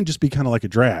life can just be kind of like a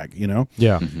drag,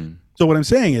 Yeah. So what I'm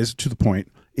saying is, to the point,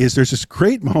 is there's this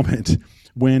great moment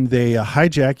when they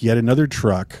hijack yet another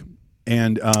truck,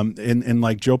 and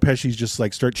like Joe Pesci's just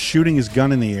like starts shooting his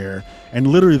gun in the air, and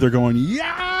literally they're going,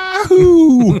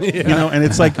 Yahoo! And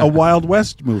it's like a Wild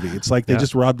West movie. It's like they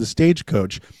just robbed the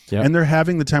stagecoach, and they're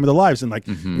having the time of their lives. And like,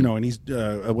 and he's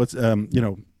who's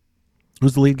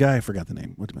the lead guy? I forgot the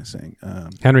name. What am I saying?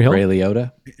 Henry Hill? Ray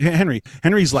Liotta.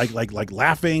 Henry's like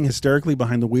laughing hysterically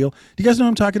behind the wheel. Do you guys know what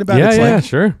I'm talking about? Yeah,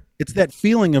 sure. It's that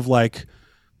feeling of like,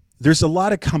 there's a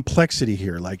lot of complexity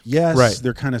here. Like, yes,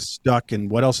 they're kind of stuck,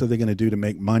 and what else are they going to do to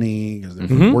make money? Because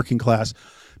they're working class.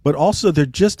 But also, they're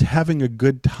just having a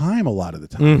good time a lot of the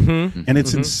time. And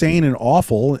it's insane and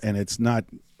awful, and it's not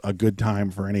a good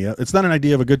time for it's not an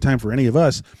idea of a good time for any of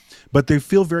us, but they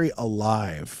feel very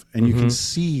alive. And you can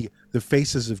see the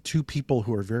faces of two people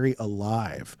who are very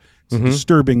alive. It's a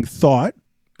disturbing thought,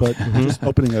 but just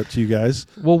opening up to you guys.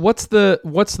 Well, what's the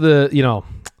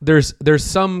there's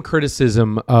some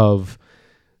criticism of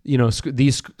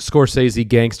these Scorsese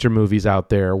gangster movies out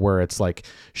there where it's like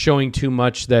showing too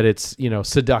much that it's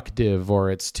seductive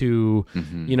or it's too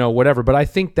whatever. But I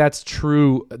think that's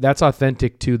true. That's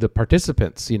authentic to the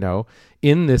participants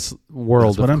in this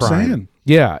world That's of what crime. I'm saying.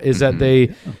 Yeah, is that they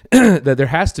that there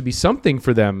has to be something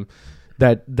for them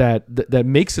that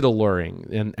makes it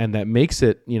alluring and that makes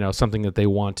it something that they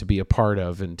want to be a part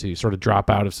of and to sort of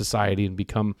drop out of society and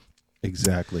become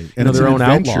exactly and it's their an own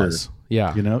adventure. Outlaws.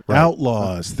 Yeah,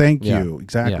 outlaws. Thank you.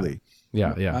 Exactly.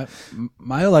 Yeah.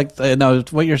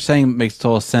 What you're saying makes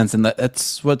total sense, and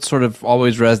that's what sort of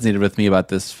always resonated with me about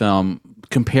this film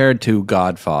compared to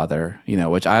Godfather.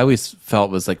 Which I always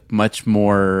felt was like much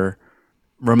more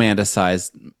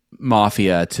romanticized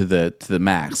mafia to the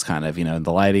max, kind of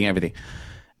the lighting, everything.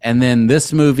 And then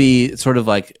this movie sort of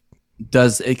like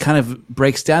kind of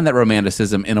breaks down that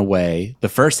romanticism in a way. The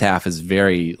first half is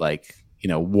very like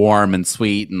warm and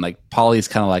sweet, and like Paulie's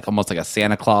kind of like almost like a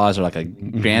Santa Claus or like a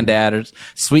granddad or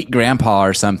sweet grandpa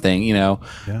or something,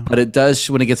 But it does,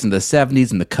 when it gets into the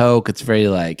 70s and the coke, it's very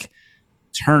like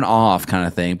turn off kind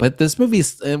of thing. But this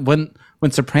movie's when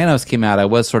Sopranos came out, I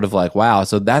was sort of like, wow,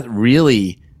 so that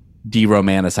really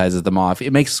de-romanticizes the mafia.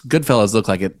 It makes Goodfellas look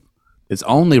like it's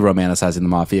only romanticizing the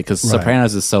mafia because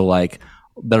Sopranos is so like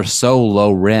they're so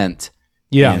low rent.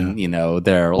 Yeah, in,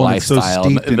 their lifestyle, so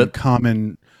steeped in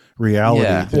common reality.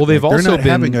 Yeah. Well, they're not been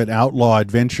having an outlaw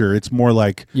adventure. It's more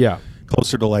like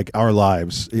closer to like our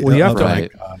lives. Well, you have to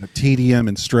like tedium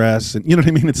and stress, and you know what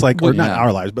I mean. It's like, or not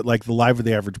our lives, but like the life of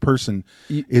the average person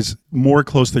is more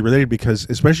closely related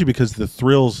especially because the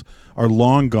thrills are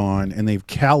long gone and they've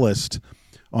calloused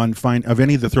on of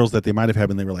any of the thrills that they might have had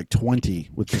when they were like 20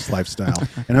 with this lifestyle,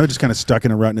 and now they're just kind of stuck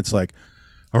in a rut. And it's like,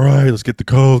 all right, let's get the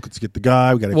coke, let's get the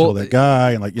guy, we got to kill that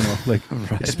guy, and like like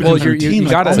it's well, you routine,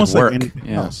 got to almost work. like anything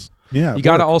else. Yeah, you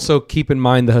got to work. also keep in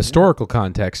mind the historical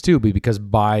context too, because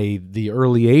by the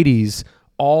early 80s,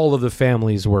 all of the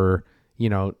families were,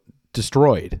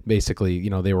 destroyed. Basically,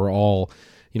 they were all,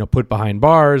 put behind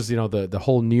bars. The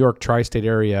whole New York tri-state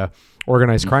area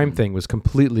organized crime thing was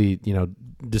completely,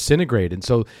 disintegrated. And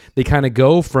so they kind of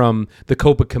go from the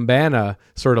Copacabana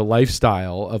sort of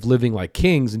lifestyle of living like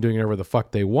kings and doing whatever the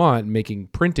fuck they want, making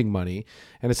printing money,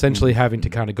 and essentially having to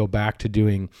kind of go back to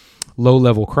doing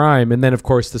low-level crime. And then, of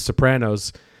course, The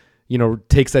Sopranos,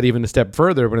 takes that even a step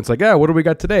further when it's like, what do we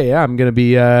got today? Yeah, I'm going to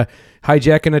be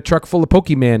hijacking a truck full of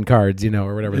Pokemon cards,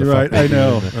 or whatever the fuck. I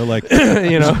know. Or like,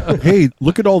 hey,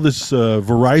 look at all this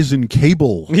Verizon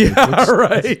cable. Yeah,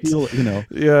 right. Steal,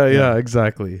 Yeah,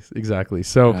 exactly.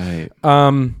 So,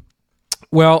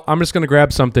 well, I'm just going to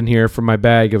grab something here from my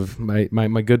bag of my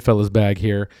Goodfellas bag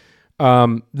here.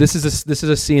 This is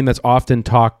a scene that's often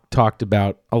talked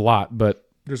about a lot, but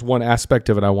there's one aspect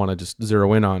of it I want to just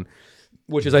zero in on,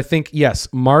 which is, I think, yes,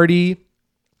 Marty,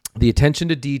 the attention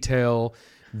to detail,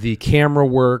 the camera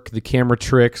work, the camera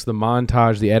tricks, the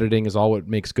montage, the editing is all what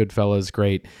makes Goodfellas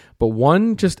great. But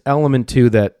one just element too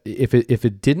that if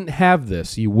it didn't have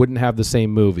this, you wouldn't have the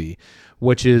same movie,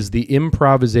 which is the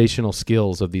improvisational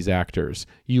skills of these actors.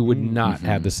 You would not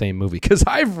have the same movie. Because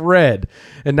I've read,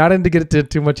 and not to get into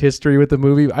too much history with the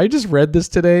movie, I just read this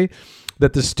today,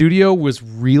 that the studio was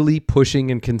really pushing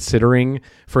and considering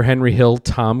for Henry Hill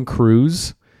Tom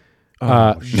Cruise.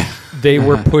 They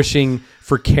were pushing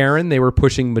for Karen, they were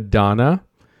pushing Madonna,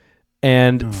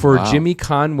 and for Jimmy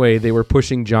Conway, they were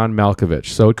pushing John Malkovich.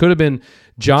 So it could have been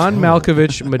John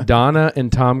Malkovich, Madonna,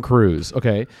 and Tom Cruise.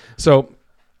 Okay, so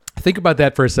think about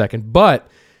that for a second. But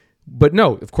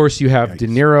no, of course you have De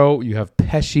Niro, you have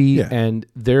Pesci, and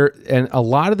a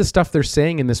lot of the stuff they're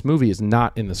saying in this movie is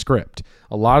not in the script.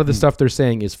 A lot of the stuff they're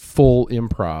saying is full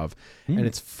improv, and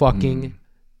it's fucking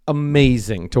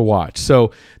amazing to watch.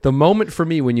 So the moment for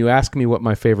me, when you ask me what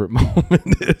my favorite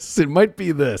moment is, it might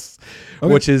be this,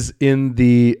 which is in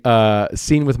the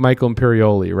scene with Michael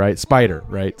Imperioli, right? Spider,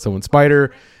 right? So when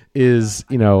Spider is,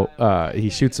 he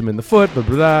shoots him in the foot, blah,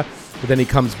 blah, blah, but then he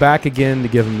comes back again to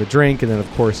give him the drink, and then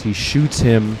of course he shoots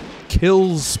him,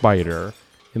 kills Spider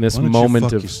in this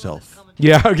moment of yourself.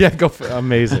 Yeah, go for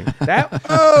amazing. That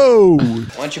Why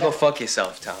don't you go fuck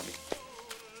yourself, Tommy?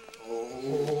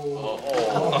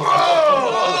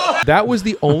 That was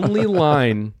the only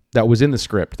line that was in the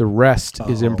script. The rest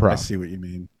is improv. I see what you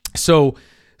mean. So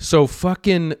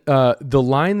fucking the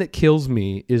line that kills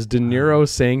me is De Niro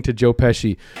saying to Joe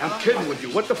Pesci, I'm kidding with you.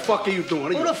 What the fuck are you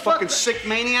doing? Are you a fucking sick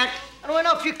maniac? I don't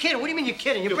know if you're kidding. What do you mean you're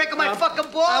kidding? You're breaking my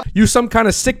fucking ball? "You some kind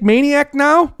of sick maniac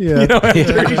now?" Yeah. After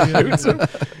he shoots him.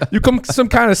 "You come some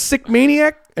kind of sick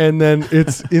maniac?" And then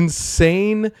it's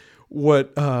insane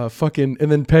what fucking,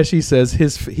 and then Pesci says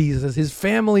his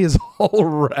family is all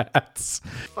rats.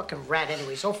 Fucking rat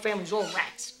anyway. His whole family's all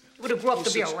rats. You would have grew up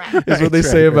to be a rat. Is what they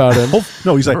say about him.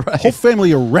 He's like, whole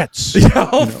family of rats. Yeah,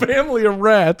 whole family of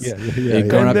rats. You're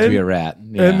growing up to be a rat.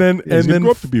 Yeah. And then Grew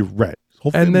up to be a rat.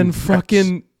 And then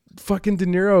fucking De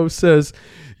Niro says,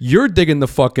 "You're digging the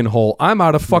fucking hole. I'm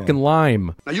out of fucking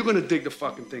lime." Now you're gonna dig the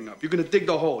fucking thing up. You're gonna dig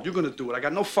the hole. You're gonna do it. I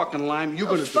got no fucking lime. You're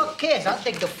gonna do Fuck it. cares? I'll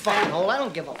dig the fucking hole. I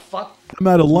don't give a fuck. I'm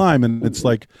out of lime, and it's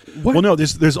like, well, no,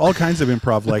 there's all kinds of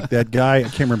improv. Like that guy, I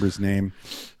can't remember his name,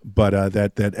 but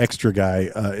that extra guy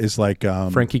is like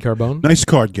Frankie Carbone? Nice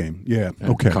card game. Yeah.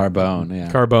 Okay. Carbone,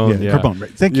 yeah. Carbone, yeah. Carbone.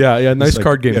 Right. Thank you. Yeah, nice It's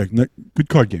card game. Yeah, good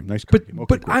card game. Nice card game. Okay,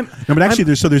 but cool. But actually,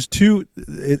 there's two.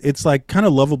 It's like kind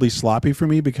of lovably sloppy for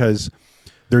me because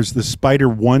there's the Spider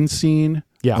 1 scene,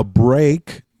 a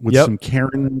break with some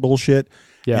Karen bullshit,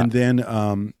 and then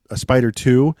a Spider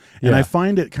 2, and I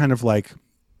find it kind of like,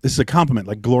 this is a compliment,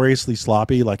 like gloriously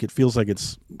sloppy. Like it feels like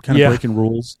it's kind of breaking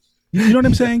rules. You know what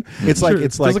I'm saying? It's like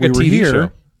it's like we were here.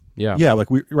 Show. Yeah. Like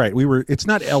we were. It's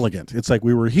not elegant. It's like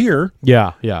we were here.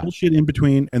 Yeah. Bullshit in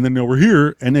between, and then we're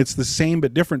here, and it's the same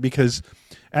but different because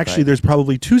actually there's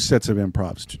probably two sets of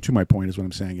improvs. To my point is what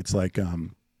I'm saying. It's like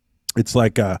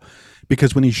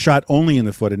because when he's shot only in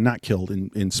the foot and not killed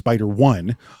in Spider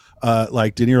 1.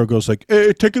 Like De Niro goes like,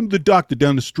 "Hey, take him to the doctor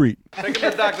down the street." Take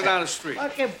him to the doctor down the street.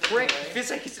 Fucking prick.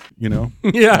 You know?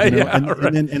 And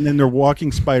and then they're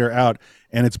walking Spider out,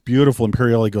 and it's beautiful. And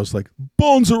Imperioli goes like,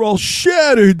 "Bones are all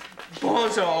shattered."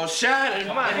 Bones are all shattered.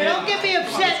 Come on, Hey, don't get me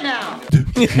upset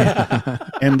now.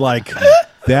 And like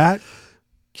that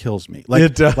kills me. Like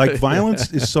It does. like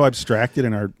violence is so abstracted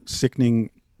in our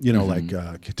sickening, like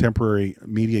contemporary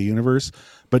media universe,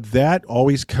 but that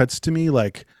always cuts to me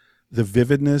like the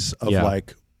vividness of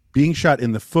like being shot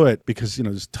in the foot because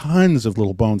there's tons of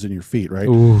little bones in your feet, right?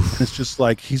 And it's just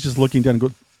like he's just looking down and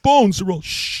going, bones are all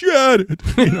shattered.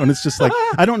 And it's just like,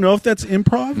 I don't know if that's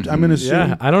improv. I'm gonna assume.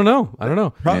 Yeah, I don't know.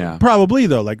 Probably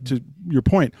though, like to your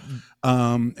point.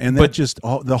 And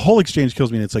that the whole exchange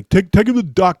kills me. And it's like, take him to the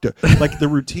doctor. Like the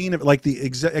routine of like the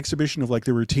exhibition of like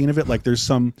the routine of it. Like there's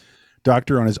some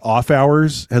doctor on his off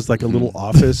hours has like a little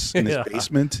office in his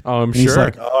basement. Oh, I'm and he's sure.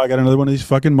 like, I got another one of these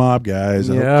fucking mob guys.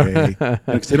 Okay,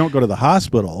 because they don't go to the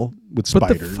hospital with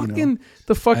Spider.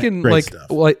 The fucking Great like, stuff.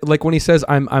 like when he says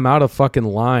I'm out of fucking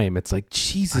lime. It's like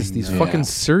Jesus, these fucking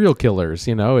serial killers.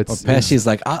 It's Pesci's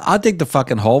like, I'll dig the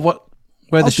fucking hole. Where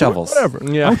are the shovels? Whatever.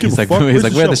 Yeah. I don't give He's a like, fuck. he's Where's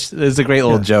like, the where shovels? there's a great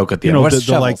little joke at the You end. know, Where's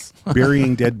the like shovels?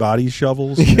 burying dead body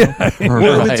shovels.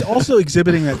 Well, it's also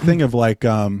exhibiting that thing of like,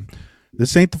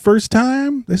 this ain't the first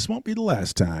time. This won't be the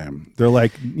last time. They're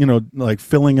like, like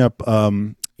filling up,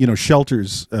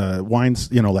 shelters,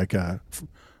 wines, like,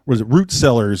 what is it, root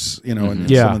cellars, in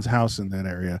someone's house in that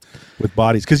area with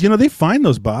bodies. Because, they find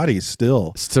those bodies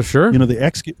still. So sure.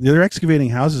 They're excavating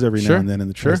houses every now and then in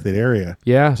the tri-state area.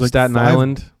 Yeah, It's like Staten 5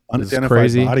 Island. unidentified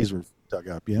Crazy. bodies were dug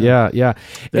up. Yeah.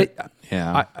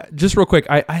 Just real quick,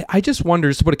 I just wonder,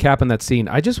 just to put a cap on that scene,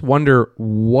 I just wonder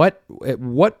at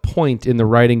what point in the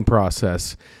writing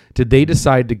process did they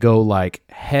decide to go like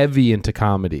heavy into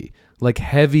comedy, like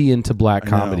heavy into black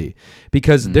comedy?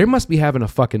 Because they must be having a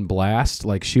fucking blast,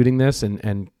 like shooting this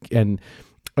and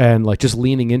like just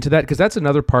leaning into that, because that's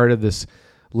another part of this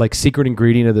like secret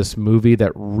ingredient of this movie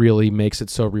that really makes it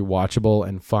so rewatchable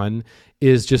and fun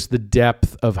is just the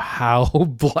depth of how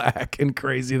black and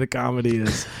crazy the comedy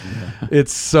is.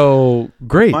 It's so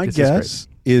great. My guess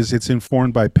is it's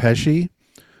informed by Pesci,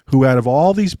 who out of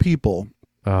all these people,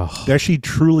 Pesci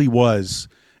truly was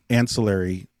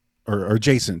ancillary or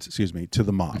adjacent, to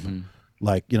the mob.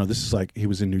 Like, this is like, he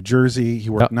was in New Jersey, he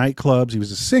worked nightclubs, he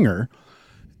was a singer.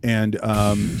 And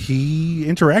he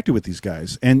interacted with these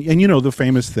guys, and the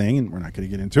famous thing, and we're not going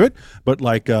to get into it, but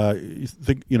like you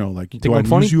think, like, do I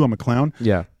lose you? I'm a clown.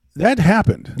 Yeah, that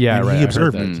happened. Yeah, and right. He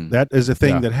observed it. That is a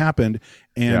thing that happened,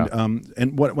 and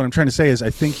and what I'm trying to say is,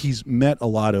 I think he's met a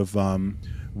lot of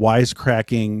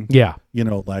wisecracking. Yeah,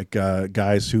 like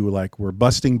guys who like were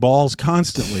busting balls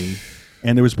constantly.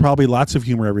 And there was probably lots of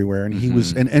humor everywhere. And he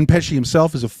was, and Pesci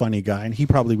himself is a funny guy, and he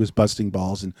probably was busting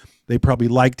balls, and they probably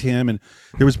liked him. And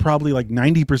there was probably like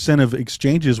 90% of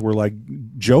exchanges were like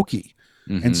jokey.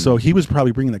 And so he was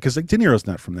probably bringing that, because like De Niro's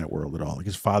not from that world at all. Like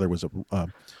his father was a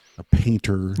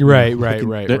painter. Right.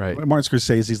 Martin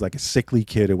Scorsese's like a sickly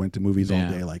kid who went to movies all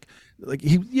day. Like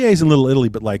he's in Little Italy,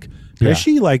 but like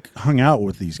Pesci like hung out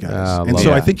with these guys, and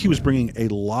so I think he was bringing a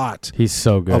lot. He's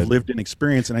so good of lived-in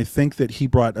experience, and I think that he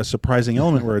brought a surprising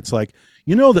element where it's like,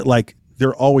 that like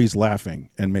they're always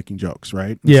laughing and making jokes,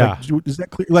 right? It's like, is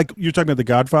that clear? Like you're talking about The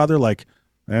Godfather, like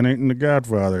that ain't in The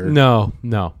Godfather. No,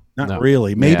 not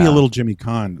really. Maybe a little Jimmy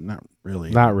Caan, not really.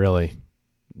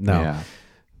 No.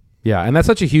 Yeah, and that's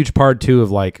such a huge part too of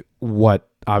like what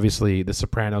obviously The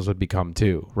Sopranos would become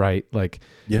too, right? Like,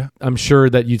 I'm sure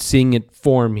that you're seeing it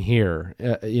form here,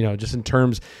 just in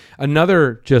terms,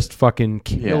 another just fucking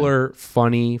killer,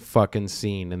 funny fucking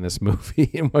scene in this movie.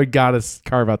 And we got to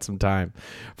carve out some time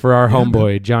for our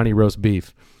homeboy, Johnny Roast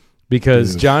Beef,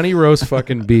 because Johnny Roast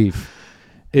fucking Beef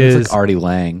is like Artie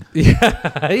Lang.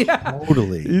 Yeah.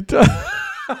 Totally.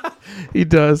 He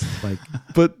does. Like,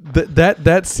 but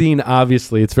that scene,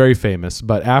 obviously, it's very famous.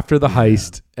 But after the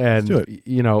heist, and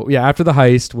after the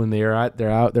heist, when they're out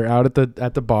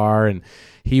at the bar, and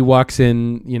he walks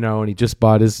in, and he just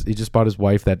bought his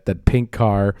wife that pink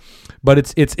car. But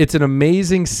it's an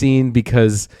amazing scene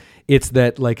because it's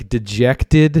that like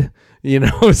dejected,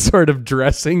 sort of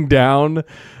dressing down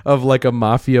of like a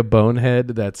mafia bonehead.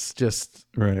 That's just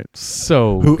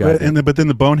so. But then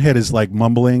the bonehead is like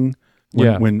mumbling.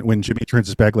 When Jimmy turns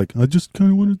his back, like, I just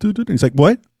kind of want to do it. And he's like,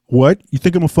 what? You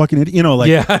think I'm a fucking idiot?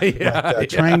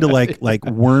 Trying to like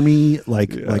wormy,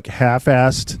 like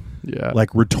half-assed,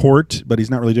 like retort, but he's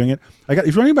not really doing it. If you're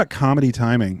wondering about comedy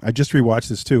timing, I just rewatched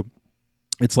this too.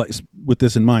 It's like, with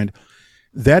this in mind,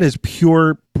 that is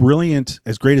pure, brilliant,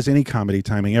 as great as any comedy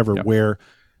timing ever, where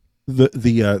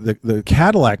the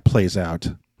Cadillac plays out,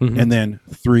 and then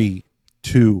 3,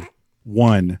 2,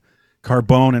 1.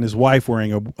 Carbone and his wife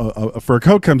wearing a fur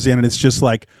coat comes in, and it's just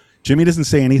like Jimmy doesn't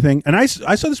say anything. And I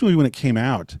saw this movie when it came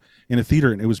out in a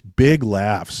theater, and it was big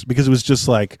laughs because it was just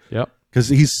like, because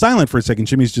he's silent for a second.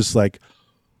 Jimmy's just like,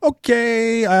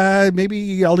 okay, maybe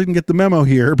y'all didn't get the memo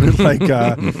here, but like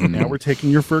now we're taking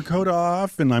your fur coat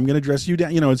off, and I'm gonna dress you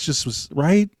down. It's just was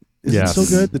right. Is Yes. it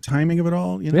so good? The timing of it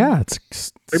all, you know? Yeah,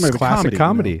 it's Very much a classic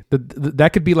comedy. That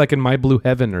could be like in My Blue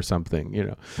Heaven or something, you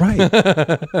know. Right.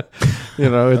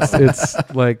 It's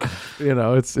like,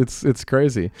 it's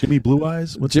crazy. Jimmy Blue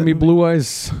Eyes? What's Jimmy that movie? Blue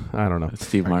Eyes? I don't know.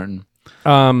 Steve Martin.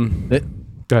 Go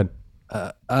ahead.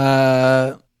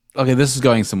 Okay, this is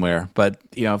going somewhere, but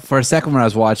for a second when I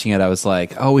was watching it, I was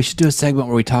like, "Oh, we should do a segment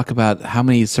where we talk about how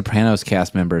many Sopranos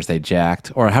cast members they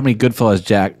jacked, or how many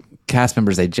Goodfellas cast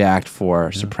members they jacked for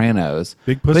Sopranos."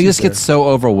 Big But pussies it just there. gets so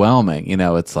overwhelming.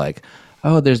 It's like,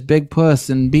 oh, there's Big Puss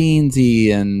and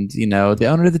Beansy, and the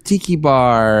owner of the Tiki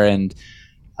Bar, and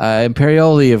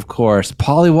Imperioli, of course,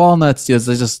 Polly Walnuts. It's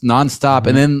just nonstop,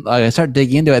 and then I start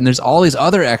digging into it, and there's all these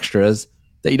other extras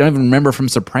that you don't even remember from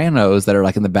Sopranos that are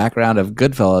like in the background of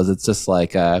Goodfellas. It's just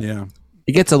like,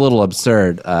 it gets a little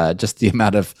absurd. Just the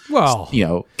amount of,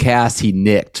 cast he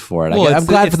nicked for it. Well, I'm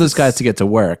glad for those guys to get to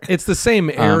work. It's the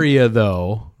same area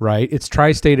though, right? It's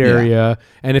tri-state area,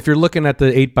 and if you're looking at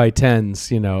the 8x10s,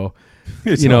 you're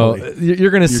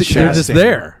gonna see they're just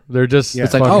there. They're just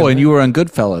It's like, and you were on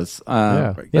Goodfellas.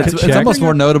 It's almost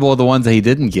more notable the ones that he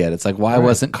didn't get. It's like, why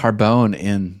wasn't Carbone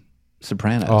in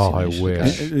Sopranos? Oh, I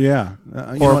wish.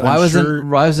 Or why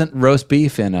wasn't roast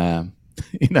beef in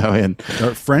in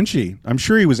Frenchie? I'm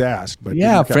sure he was asked, but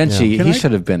Frenchie. He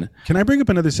should have been. Can I bring up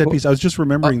another set piece? I was just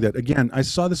remembering that again. I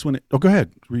saw this one. Go ahead.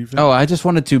 I just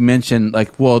wanted to mention,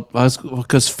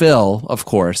 because Phil, of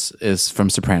course, is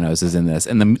from Sopranos, is in this,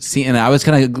 and the scene, and I was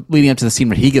kind of leading up to the scene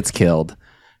where he gets killed,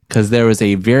 because there was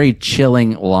a very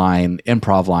chilling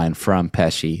improv line from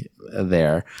Pesci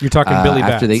there. You're talking Billy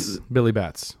Bats. After Billy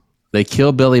Bats. They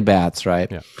kill Billy Bats, right?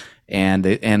 Yeah. And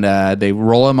they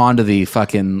roll him onto the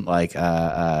fucking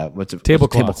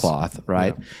tablecloth,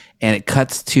 right? Yeah. And it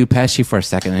cuts to Pesci for a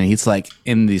second, and he's like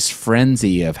in this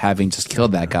frenzy of having just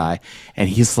killed that guy, and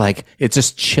he's like, it's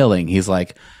just chilling. He's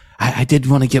like, I did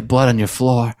want to get blood on your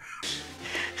floor.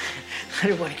 I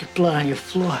didn't want to get blood on your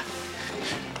floor.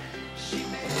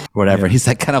 Whatever. Yeah. He's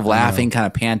like kind of laughing, kind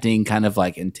of panting, kind of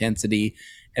like intensity,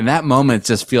 and that moment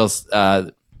just feels.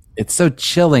 It's so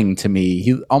chilling to me.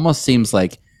 He almost seems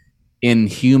like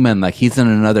inhuman, like he's in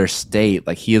another state,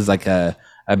 like he is like a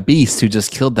beast who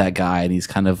just killed that guy, and he's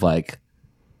kind of like,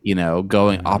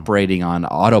 operating on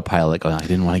autopilot, going, I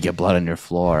didn't want to get blood on your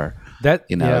floor.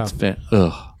 It's been,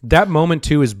 that moment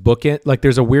too is bookend. Like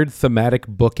there's a weird thematic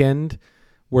bookend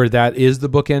where that is the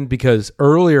bookend, because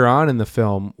earlier on in the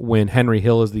film, when Henry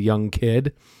Hill is the young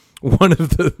kid, one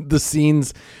of the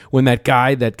scenes when that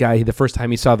guy, the first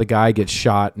time he saw the guy get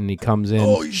shot, and he comes in.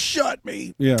 Oh, he shot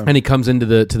me! Yeah, and he comes into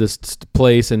this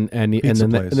place, and then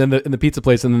the pizza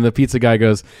place, and then the pizza guy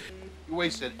goes, "You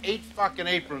wasted 8 fucking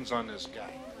aprons on this guy.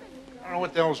 I don't know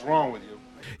what the hell's wrong with you.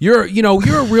 You're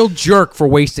a real jerk for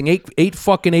wasting eight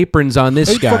fucking aprons on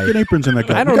this guy. 8 fucking aprons on that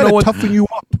guy. I don't know what toughen you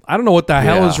up. I don't know what the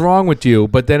hell is wrong with you."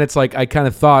 But then it's like I kind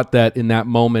of thought that in that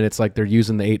moment it's like they're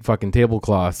using the 8 fucking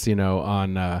tablecloths,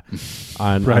 on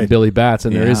Billy Bats,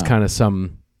 and there is kind of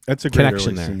some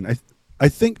connection there. Scene. I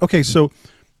think okay, so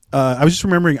I was just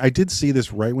remembering I did see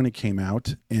this right when it came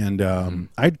out, and I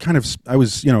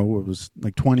was it was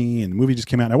like 20, and the movie just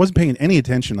came out, and I wasn't paying any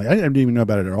attention. Like I didn't even know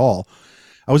about it at all.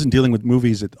 I wasn't dealing with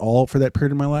movies at all for that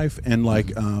period of my life, and I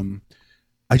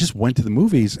just went to the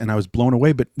movies and I was blown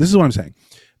away. But this is what I'm saying.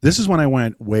 This is when I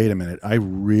went, wait a minute, I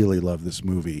really love this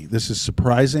movie. This is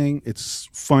surprising. It's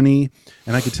funny,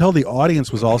 and I could tell the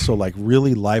audience was also like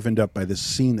really livened up by this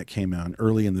scene that came out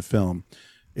early in the film.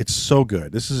 It's so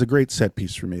good. This is a great set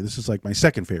piece for me. This is like my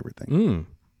second favorite thing.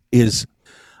 Is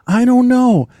I don't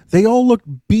know. They all looked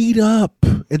beat up,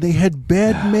 and they had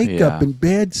bad makeup and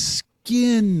bad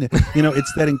skin.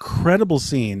 It's that incredible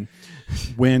scene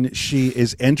when she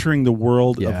is entering the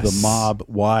world of the mob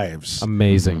wives.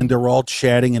 Amazing. And they're all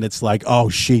chatting, and it's like, oh,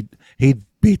 he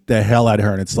beat the hell out of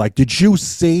her, and it's like, did you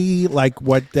see like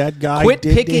what that guy quit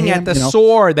did picking to him? At the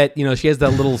sore that she has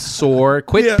that little sore.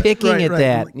 Quit picking at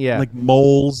that. Like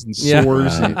moles and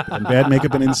sores and bad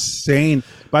makeup and insane.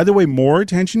 By the way, more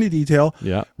attention to detail.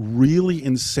 Yeah, really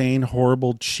insane,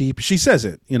 horrible, cheap. She says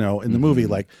it, in the movie,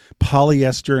 like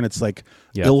polyester, and it's like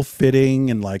ill-fitting,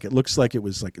 and like it looks like it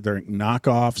was like they're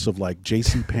knockoffs of like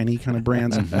J.C. Penney kind of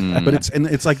brands. But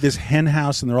it's like this hen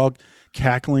house, and they're all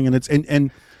cackling, and it's and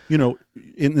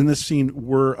in this scene,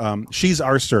 she's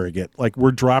our surrogate. Like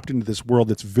we're dropped into this world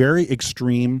that's very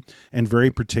extreme and very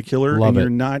particular. You're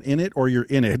not in it or you're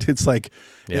in it. It's like,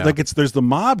 there's the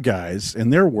mob guys in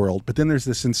their world, but then there's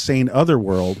this insane other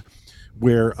world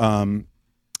where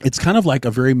it's kind of like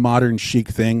a very modern chic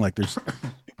thing. Like there's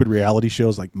stupid reality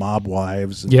shows like Mob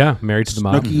Wives. And Yeah, Married to the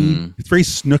Mob. Snooki. It's very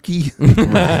snooky. You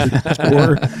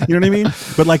know what I mean?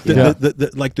 But like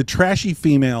the trashy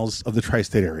females of the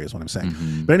tri-state area is what I'm saying.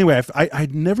 But anyway,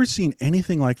 I'd never seen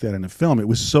anything like that in a film. It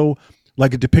was so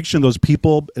like a depiction of those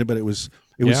people, but it was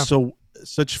so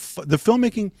the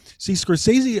filmmaking. See,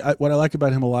 Scorsese, what I like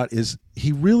about him a lot is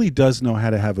he really does know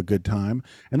how to have a good time,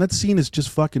 and that scene is just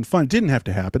fucking fun. It didn't have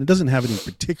to happen. It doesn't have any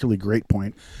particularly great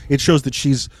point. It shows that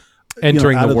she's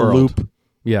entering out the of world. The loop.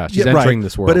 Yeah, she's entering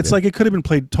this world. But it's like it could have been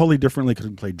played totally differently. It could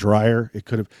have been played drier. It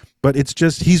could have, but it's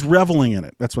just he's reveling in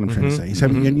it. That's what I'm trying to say. He's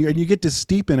having, and you get to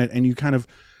steep in it, and you kind of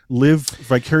live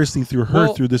vicariously through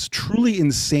her through this truly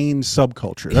insane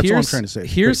subculture. That's what I'm trying to say.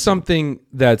 Here's something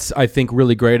that's I think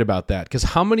really great about that, because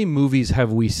how many movies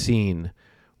have we seen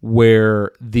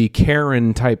where the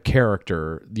Karen type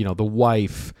character, the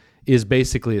wife, is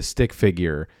basically a stick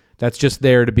figure that's just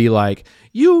there to be like,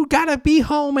 you gotta be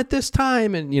home at this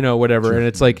time, and whatever. And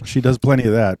it's like she does plenty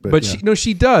of that, but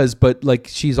she does. But like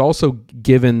she's also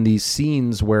given these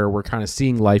scenes where we're kind of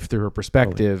seeing life through her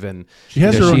perspective, and she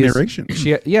has her own narration.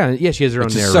 She has her own narration.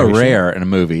 It's so rare in a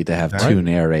movie to have two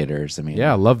narrators. I mean,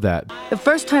 yeah, I love that. The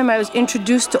first time I was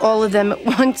introduced to all of them at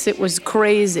once, it was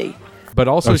crazy. But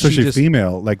also, especially she's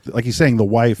female, like he's saying, the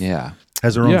wife. Yeah.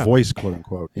 Has her own voice, quote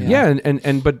unquote.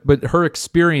 But her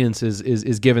experience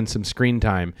is given some screen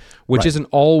time, which isn't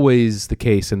always the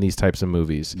case in these types of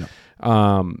movies.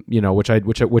 No. Which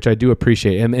I do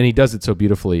appreciate, and he does it so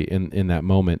beautifully in that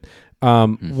moment.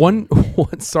 One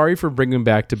sorry for bringing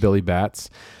back to Billy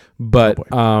Bats, but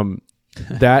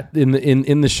that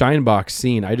in the Shine Box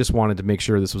scene, I just wanted to make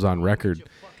sure this was on record.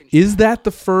 Is that the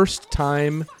first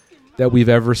time that we've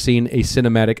ever seen a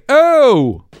cinematic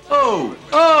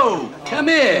come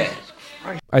here.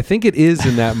 I think it is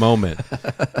in that moment,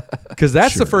 because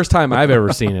that's the first time I've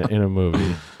ever seen it in a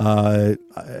movie.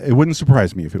 It wouldn't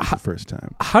surprise me if it was the first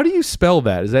time. How do you spell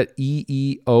that? Is that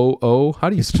EEOO? How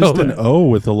do you spell that? It's just an O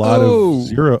with a lot of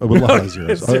with a lot of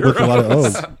zeros. With a lot of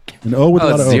O's. An O with a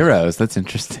lot of O's. Zeros. That's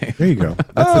interesting. There you go.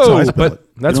 That's how I spell but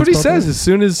it. That's what he says as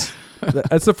soon as.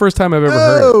 That's the first time I've ever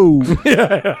heard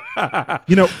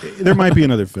it. There might be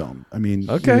another film. I mean,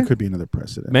 okay. There could be another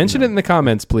precedent. Mention it in the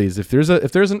comments, please. If there's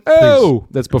an O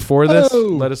that's before this,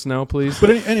 let us know, please. But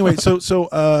anyway, so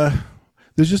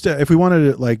there's just if we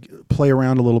wanted to like play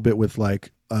around a little bit with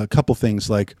like a couple things,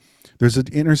 like there's an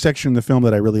intersection in the film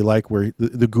that I really like where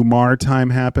the Gumar time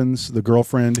happens, the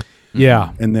girlfriend,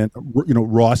 and then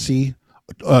Rossi,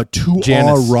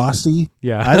 Janice. Rossi,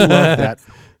 I love that.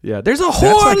 Yeah, there's a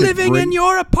whore living in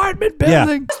your apartment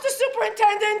building. Mr.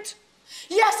 Superintendent,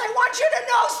 yes, I want you to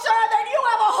know, sir, that you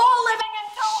have a whore living in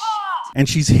 2R. And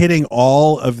she's hitting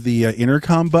all of the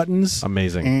intercom buttons.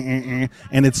 Amazing.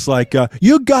 And it's like,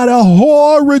 you got a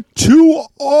whore at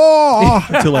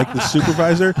 2R to like the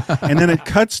supervisor. And then it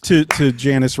cuts to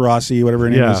Janice Rossi, whatever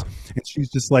her name is. And she's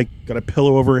just like got a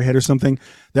pillow over her head or something.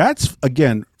 That's,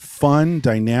 again, fun,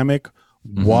 dynamic,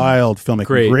 wild filmmaking.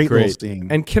 Great little scene.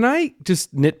 And can I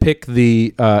just nitpick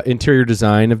the interior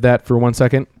design of that for 1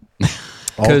 second?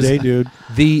 All day, dude.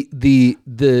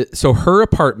 So her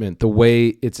apartment, the way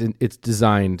it's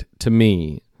designed to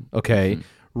me,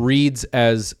 reads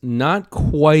as not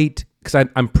quite, because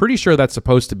I'm pretty sure that's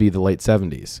supposed to be the late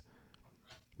 70s,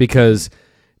 because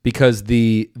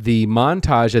the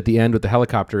montage at the end with the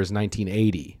helicopter is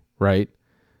 1980, right?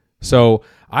 So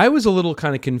I was a little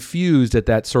kind of confused at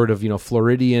that sort of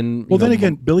Floridian. Well, then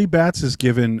again, Billy Bats is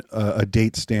given a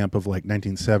date stamp of like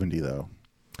 1970, though.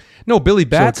 No, Billy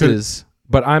Bats is,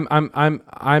 but I'm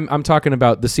talking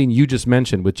about the scene you just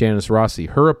mentioned with Janice Rossi.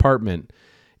 Her apartment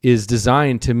is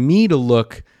designed to me to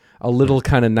look a little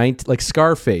kind of like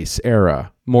Scarface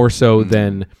era, more so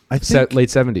than late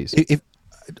 70s. If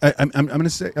I'm going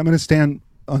to stand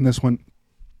on this one.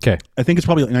 Okay. I think it's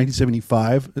probably like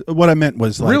 1975. What I meant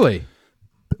was like... Really?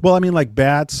 Well, I mean like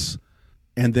Bats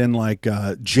and then like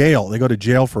jail. They go to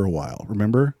jail for a while,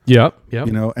 remember? Yep.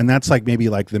 And that's like maybe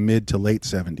like the mid to late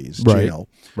 70s, jail.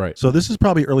 Right. So this is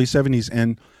probably early 70s.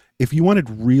 And if you wanted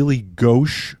really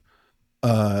gauche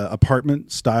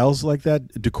apartment styles like that,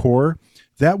 decor,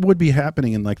 that would be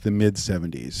happening in like the mid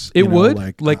 70s. It would?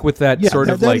 Like with that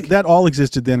sort of like... That all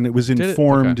existed then, and it was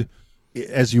informed...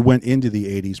 as you went into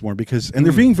the 80s more, because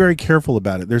they're being very careful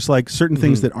about it. There's like certain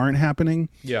things that aren't happening.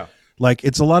 Yeah. Like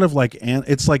it's a lot of like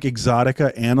it's like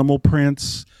exotica animal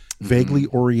prints, vaguely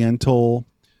oriental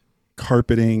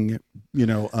carpeting,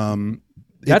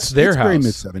 that's their it's house. Very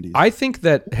mid 70s. I think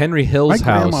that Henry Hill's My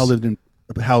house. grandma lived in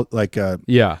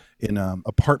in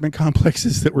apartment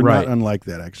complexes that were not unlike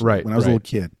that actually. Right. When I was a little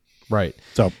kid. Right.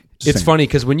 So It's same. funny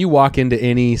because when you walk into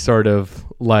any sort of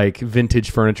like vintage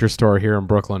furniture store here in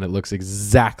Brooklyn, it looks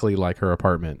exactly like her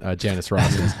apartment, Janice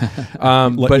Ross's.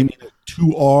 Like, But you need a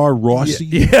 2R Rossi.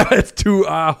 yeah, it's too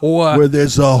whore. Where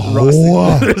there's a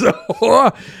whore. There's a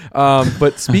whore.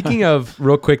 But speaking of,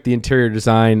 real quick, the interior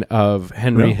design of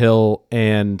Henry Hill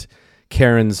and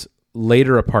Karen's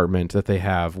later apartment that they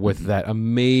have with that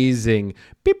amazing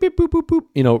beep beep boop boop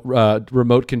boop,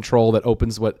 remote control that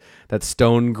opens that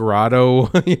stone grotto,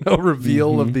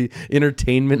 reveal of the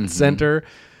entertainment center.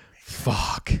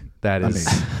 Fuck, that is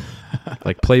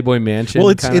like Playboy Mansion.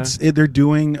 Well, kinda. they're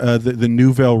doing the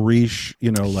nouvelle riche,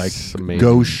 like amazing.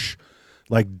 gauche,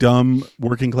 like dumb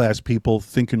working class people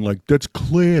thinking like that's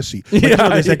classy. Like,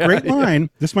 there's that great line.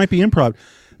 This might be improv.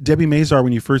 Debbie Mazar,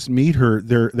 when you first meet her,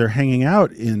 they're hanging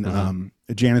out in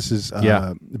Janice's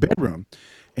bedroom,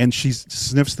 and she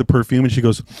sniffs the perfume and she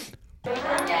goes,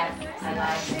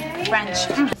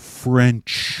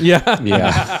 French.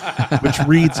 Yeah. Which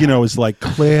reads, is like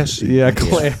classy. Yeah,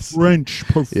 class. French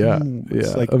perfume. Yeah,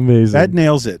 It's like, amazing. That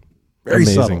nails it. Very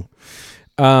Amazing.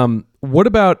 subtle. What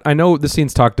about? I know this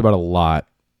scene's talked about a lot.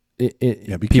 Be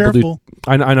people careful.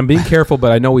 And I'm being careful,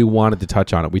 but I know we wanted to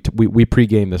touch on it. We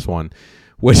pregame this one,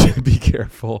 which be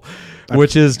careful,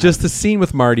 which is just the scene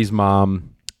with Marty's mom.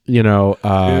 Dude,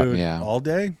 Yeah. all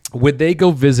day. Would they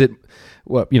go visit?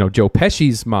 Joe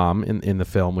Pesci's mom in the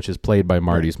film, which is played by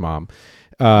Marty's mom.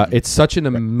 It's such an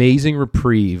amazing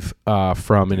reprieve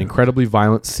from an incredibly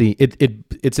violent scene.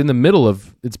 It's in the middle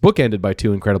of, it's bookended by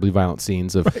two incredibly violent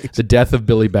scenes of the death of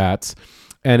Billy Batts,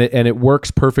 and it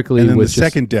works perfectly And then with the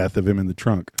second death of him in the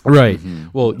trunk. right.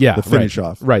 Well, yeah, The finish right,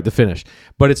 off. right, the finish.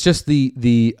 But it's just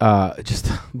the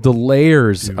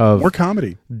layers of More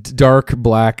comedy. dark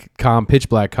black pitch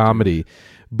black comedy.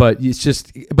 But it's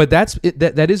just,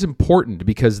 that is important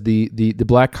because the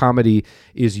black comedy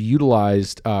is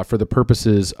utilized for the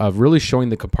purposes of really showing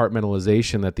the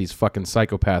compartmentalization that these fucking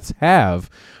psychopaths have,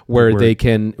 where they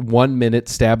can 1 minute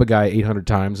stab a guy 800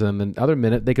 times and then the other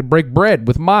minute they can break bread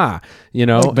with Ma,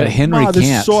 But Henry this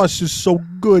can't. sauce is so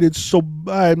good. It's so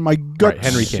bad. My guts. Right,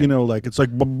 Henry can't. Like it's like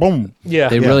boom. Yeah,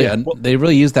 They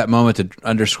really use that moment to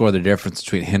underscore the difference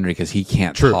between Henry because he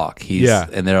can't talk.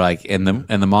 And they're like, and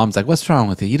the mom's like, "What's wrong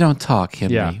with you? You don't talk,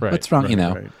 Henry. Yeah, right, What's wrong?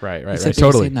 right, He said,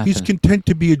 totally. "Say nothing." He's content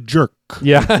to be a jerk.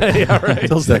 Yeah, right.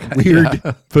 Tells that weird,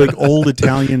 like old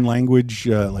Italian language,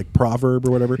 like proverb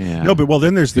or whatever. Yeah. No, but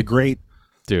then there's the great,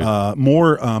 Dude.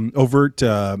 more overt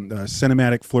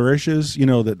cinematic flourishes.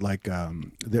 That like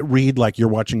that read like you're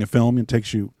watching a film and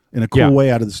takes you in a cool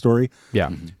way out of the story. Yeah.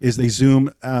 Is they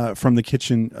zoom from the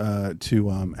kitchen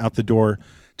to out the door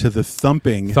to the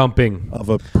thumping of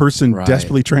a person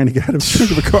desperately trying to get out of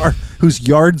the car who's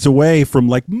yards away from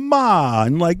like Ma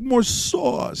and like more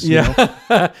sauce. Yeah.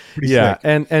 Sick.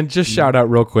 And just shout out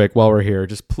real quick while we're here.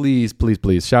 Just please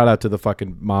shout out to the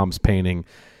fucking mom's painting.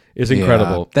 It's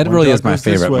incredible. That One really dog is my goes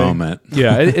this favorite way. moment.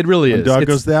 Yeah, it really is. One dog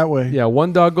It's- goes that way. Yeah,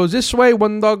 one dog goes this way,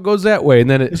 one dog goes that way, and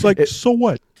then It's like, so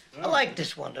what? I like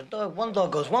this one. One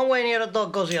dog goes one way and the other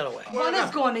dog goes the other way. One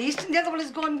is going east and the other one is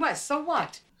going west. So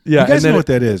what? yeah, You guys and then know what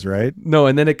that is, right? No,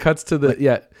 and then it cuts to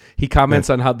the he comments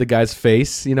on how the guy's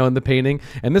face, in the painting,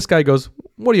 and this guy goes,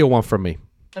 "What do you want from me?"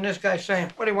 And this guy's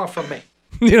saying, "What do you want from me?"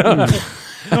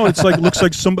 No, it's like looks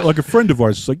like somebody like a friend of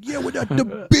ours. It's like, yeah, without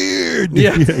the beard.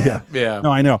 Yeah.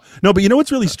 No, I know. No, but you know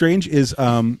what's really strange is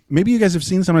maybe you guys have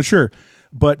seen this. I'm not sure,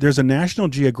 but there's a National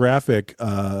Geographic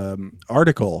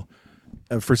article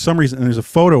for some reason, and there's a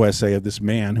photo essay of this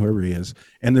man, whoever he is,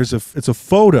 and it's a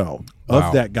photo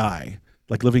of that guy,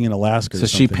 like living in Alaska. So or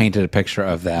she something. painted a picture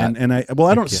of that. And I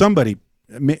don't. Somebody,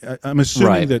 I'm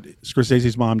assuming that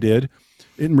Scorsese's mom did.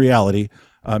 In reality,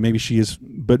 maybe she is,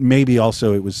 but maybe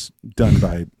also it was done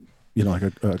by, like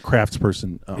a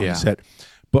craftsperson on the set,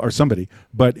 or somebody.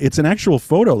 But it's an actual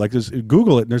photo. Like,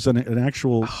 Google it. And there's an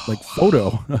actual like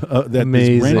photo that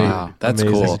Amazing. is rendered. Wow, that's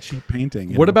Amazing. cool. It's a cheap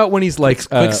painting. What about when he's like,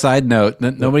 Quick side note: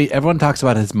 everyone talks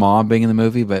about his mom being in the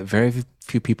movie, but very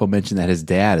few people mention that his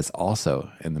dad is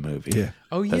also in the movie. Yeah.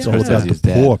 Oh, That's yeah. what It's says about he's the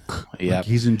dead. pork? Yep. Like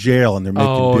he's in jail and they're making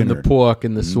and dinner. the pork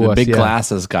and the sauce, The big yeah.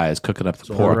 glasses guy is cooking up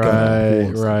the pork.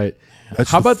 Right. That's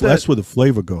How about that? That's where the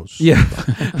flavor goes. Yeah.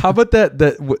 How about that?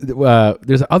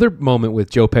 There's another moment with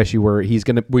Joe Pesci where he's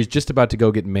just about to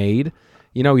go get made.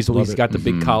 He's got the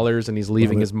big collars and he's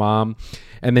leaving his mom,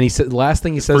 and then he said the last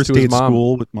thing he says First to day his at mom.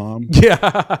 school with mom.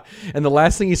 Yeah, and the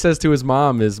last thing he says to his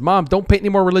mom is, "Mom, don't paint any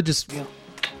more religious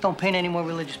Don't paint any more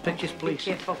religious pictures, please.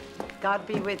 Careful. God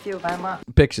be with you. Bye, Ma.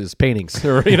 pictures, paintings,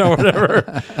 or whatever."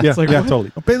 Yeah,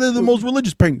 totally. Okay, they're the most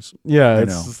religious paintings. Yeah, I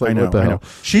it's know. just like, I know. what the I know. hell?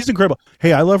 She's incredible.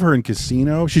 Hey, I love her in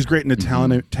Casino. She's great in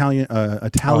Italian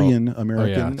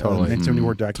American totally.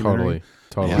 1974 documentary. Totally.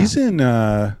 Totally. He's in.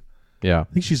 Yeah.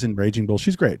 I think she's in Raging Bull.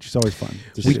 She's great. She's always fun.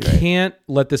 We can't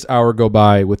let this hour go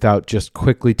by without just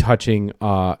quickly touching,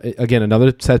 again,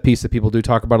 another set piece that people do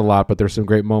talk about a lot, but there's some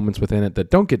great moments within it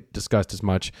that don't get discussed as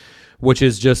much, which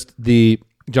is just the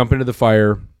jump into the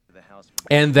fire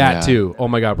and that too. Oh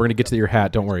my God, we're going to get to your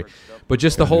hat. Don't worry. But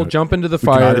just the whole jump into the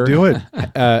fire. Gotta do it.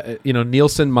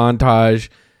 Nielsen montage,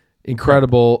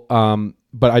 incredible.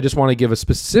 But I just want to give a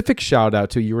specific shout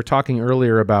out to, you were talking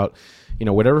earlier about,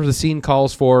 whatever the scene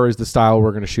calls for is the style we're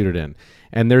going to shoot it in.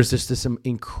 And there's just this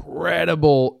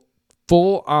incredible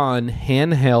full-on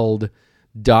handheld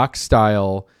doc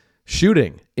style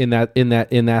shooting in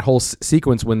that whole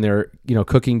sequence when they're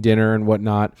cooking dinner and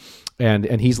whatnot,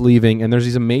 and he's leaving, and there's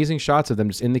these amazing shots of them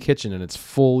just in the kitchen, and it's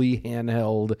fully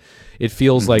handheld. It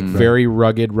feels like very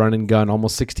rugged run and gun,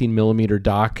 almost 16 millimeter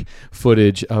doc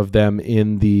footage of them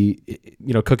in the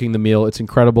cooking the meal. It's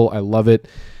incredible. I love it.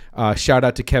 Shout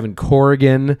out to Kevin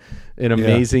Corrigan, an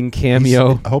amazing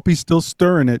cameo. I hope he's still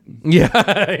stirring it. Yeah,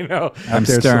 I know. I'm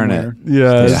stirring it.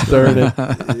 Yeah, stirring it.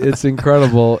 It's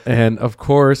incredible. And of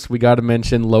course, we got to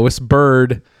mention Lois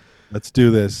Byrd. Let's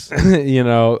do this.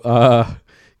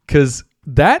 Because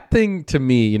that thing to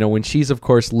me, when she's of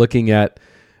course looking at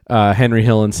Henry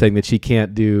Hill and saying that she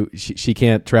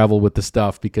can't travel with the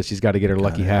stuff because she's got to get her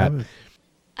lucky hat.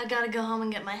 I gotta go home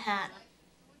and get my hat.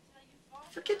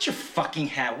 Forget your fucking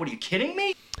hat. What, are you kidding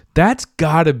me? That's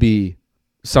got to be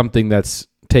something that's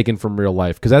taken from real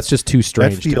life, because that's just too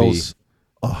strange that feels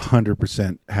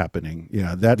 100% happening.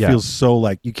 Yeah, that feels so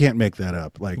like you can't make that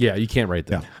up. Like, yeah, you can't write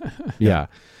that. Yeah.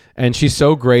 And she's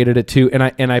so great at it too. And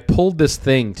I pulled this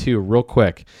thing too real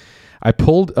quick. I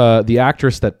pulled the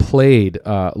actress that played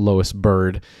Lois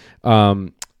Byrd.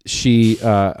 Here's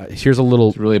a little.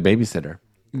 It's really a babysitter.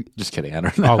 Just kidding. I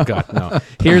don't know. Oh God, no.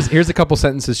 Here's a couple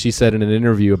sentences she said in an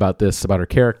interview about her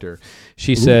character.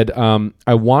 She said,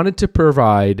 "I wanted to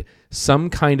provide some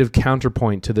kind of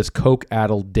counterpoint to this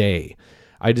coke-addled day.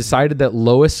 I decided that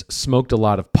Lois smoked a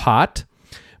lot of pot.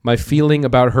 My feeling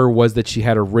about her was that she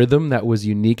had a rhythm that was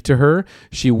unique to her.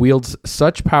 She wields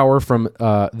such power from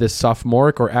this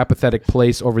sophomoric or apathetic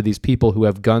place over these people who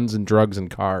have guns and drugs and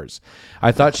cars.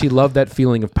 I thought she loved that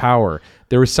feeling of power.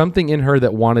 There was something in her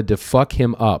that wanted to fuck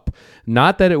him up.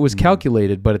 Not that it was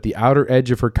calculated, but at the outer edge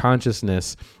of her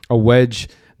consciousness, a wedge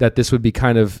that this would be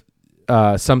kind of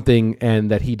something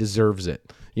and that he deserves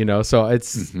it." So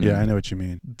it's yeah, I know what you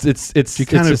mean. It's she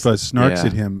kind of snarks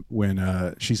at him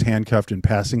when she's handcuffed and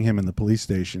passing him in the police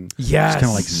station. Yes, she's kind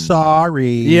of like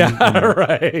sorry. Yeah,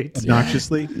 right.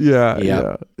 Obnoxiously.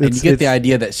 Yeah. And you get the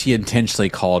idea that she intentionally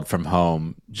called from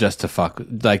home just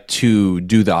to to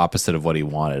do the opposite of what he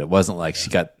wanted. It wasn't like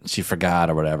she forgot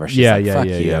or whatever. She's fuck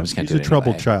you. I'm just gonna She's do a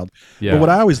troubled anyway. child. Yeah. But what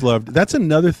I always loved, that's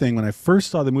another thing. When I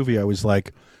first saw the movie, I was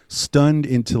like stunned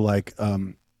into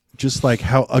just like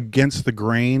how against the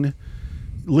grain,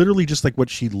 literally just like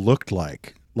what she looked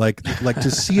like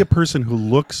to see a person who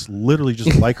looks literally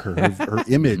just like her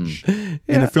image in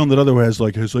a film that otherwise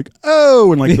has like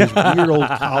oh, and like those weird old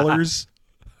collars,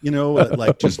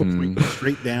 like just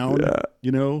straight down,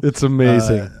 it's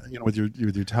amazing, with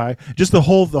your tie. Just the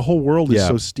whole world is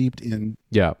so steeped in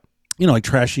like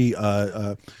trashy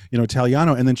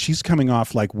Italiano, and then she's coming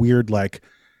off like weird like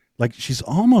she's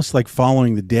almost like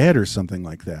Following the Dead or something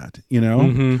like that,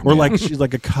 or like she's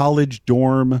like a college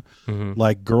dorm,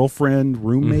 like girlfriend,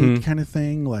 roommate kind of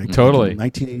thing, like totally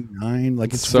 1989.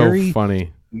 Like it's so very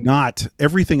funny. Not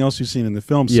everything else you've seen in the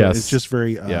film. So it's just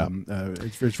very,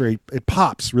 it's very, it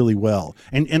pops really well.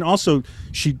 And also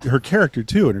her character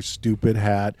too, and her stupid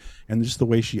hat and just the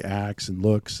way she acts and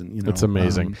looks and, it's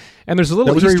amazing. And there's a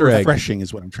little that was Easter very egg. refreshing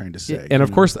is what I'm trying to say. And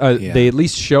of course, they at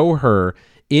least show her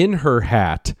in her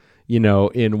hat, in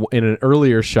an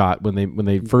earlier shot when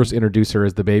they first introduce her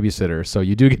as the babysitter. So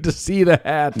you do get to see the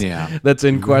hat that's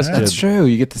in question. That's true.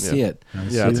 You get to see it.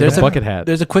 Yeah, there's a bucket hat.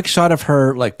 There's a quick shot of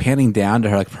her like panning down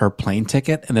to her plane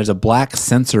ticket, and there's a black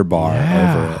censor bar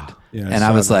over it. Yeah, and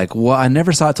I was like, well, I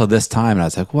never saw it till this time. And I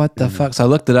was like, what the fuck? So I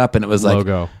looked it up, and it was like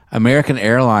Logo. American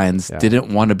Airlines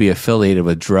didn't want to be affiliated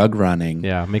with drug running.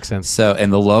 Yeah, makes sense. So,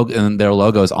 and their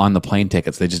logo is on the plane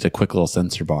tickets. They just did a quick little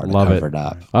censor bar to cover it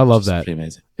up. I love that. Pretty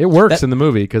amazing. It works in the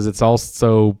movie because it's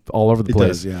also all over the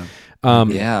place. It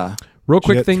does, yeah. Real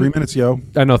quick thing. 3 minutes, yo.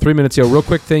 I know, 3 minutes, yo. Real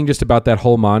quick thing just about that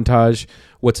whole montage.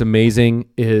 What's amazing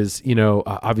is,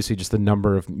 obviously just the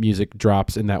number of music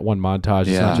drops in that one montage.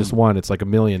 It's not just one. It's like a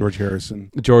million. George Harrison,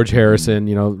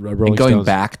 Rolling and going Stones.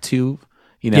 back to,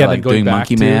 then going doing back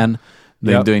Monkey to- Man.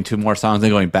 then doing 2 more songs, then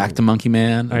going back to Monkey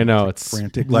Man. I know it's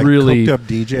frantic, like really cooked up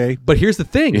DJ. But here's the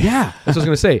thing. Yeah, that's what I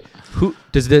was gonna say. Who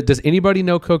does anybody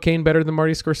know cocaine better than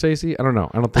Marty Scorsese? I don't know.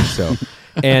 I don't think so.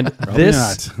 And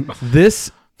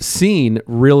this scene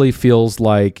really feels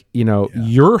like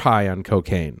you're high on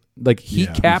cocaine. Like he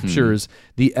captures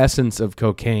the essence of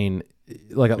cocaine,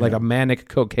 like a manic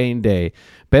cocaine day,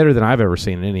 better than I've ever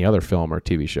seen in any other film or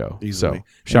TV show. Easily. So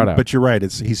shout out. But you're right.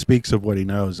 He speaks of what he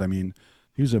knows. I mean,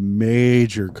 he was a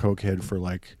major cokehead for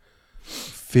like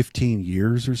 15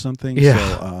 years or something. Yeah.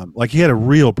 So, like he had a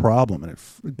real problem and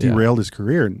it derailed his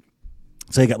career. And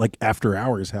so he got like after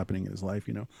hours happening in his life,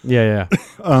 Yeah.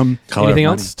 Anything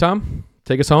else, Tom?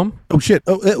 Take us home. Oh shit.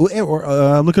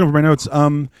 Looking over my notes.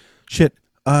 Shit.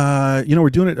 We're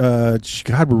doing it.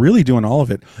 God, we're really doing all of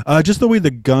it. Just the way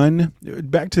the gun,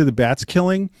 back to the bats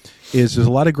killing, there's a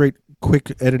lot of great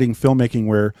quick editing filmmaking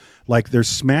where like they're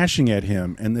smashing at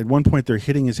him, and at one point they're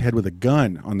hitting his head with a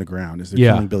gun on the ground as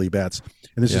they're killing Billy Bats.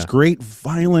 And there's this great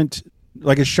violent,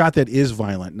 like a shot that is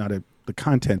violent, not the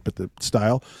content, but the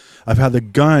style of how the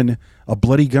gun, a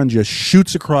bloody gun, just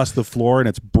shoots across the floor and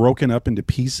it's broken up into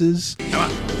pieces.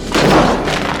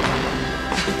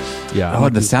 Yeah. Oh,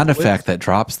 the sound effect that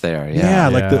drops there. Yeah,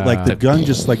 like the gun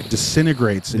just like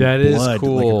disintegrates in blood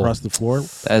cool. like across the floor.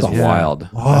 That is wild.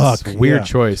 That's weird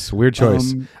choice. Weird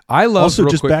choice. I love also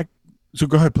just back. So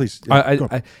go ahead, please.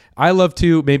 I love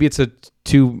to. Maybe it's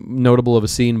too notable of a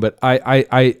scene, but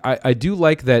I do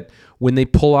like that when they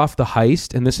pull off the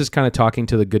heist, and this is kind of talking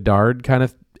to the Godard kind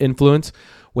of influence.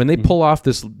 When they pull off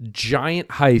this giant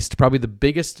heist, probably the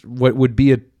biggest, what would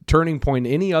be a turning point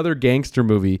in any other gangster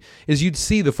movie, is you'd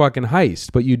see the fucking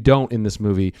heist, but you don't in this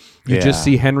movie. You just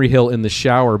see Henry Hill in the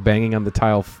shower banging on the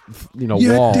tile,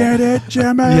 wall. You did it,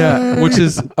 Jimmy. Yeah, which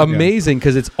is amazing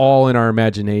because it's all in our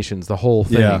imaginations. The whole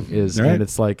thing is, and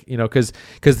it's like because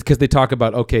they talk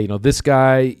about this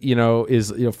guy,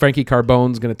 is Frankie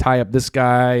Carbone's going to tie up this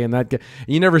guy and that guy.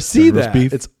 You never see that.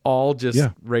 Beef. It's all just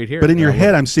right here. But in your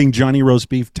head, I'm seeing Johnny Roast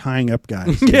Beef tying up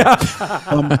guys.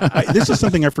 This is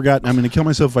something I forgot. I'm going to kill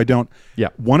myself if I don't. Yeah.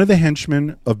 One of the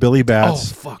henchmen of Billy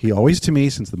Bats, he always to me,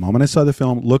 since the moment I saw the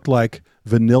film, looked like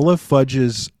Vanilla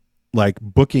Fudge's like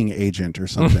booking agent or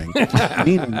something.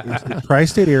 Meaning, it's the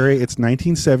tri-state area, it's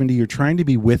 1970, you're trying to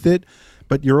be with it,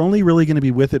 but you're only really going to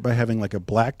be with it by having like a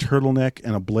black turtleneck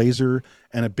and a blazer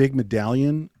and a big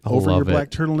medallion over your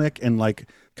black turtleneck and like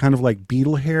kind of like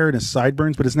beetle hair and a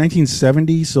sideburns, but it's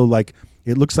 1970, so like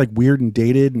it looks like weird and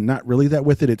dated and not really that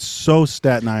with it. It's so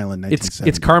Staten Island 1970.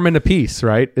 It's Carmine Apiece,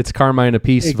 right? It's Carmine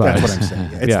Apiece vibes. That's what I'm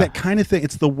saying. Yeah. It's that kind of thing.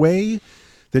 It's the way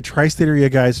the tri-state area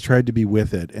guys tried to be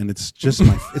with it, and it's just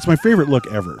it's my favorite look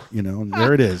ever.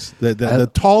 There it is.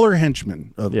 The taller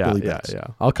henchman of Billy Bats. Yeah.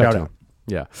 I'll cut down.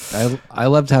 Yeah. I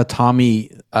loved how Tommy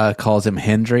calls him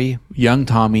Hendry. Young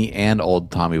Tommy and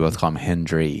old Tommy both call him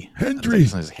Hendry. Hendry.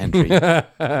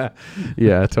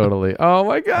 Yeah, totally. Oh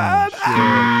my God.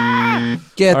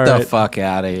 Get the fuck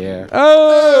out of here.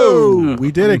 Oh,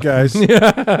 we did it, guys.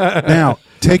 Now,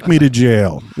 take me to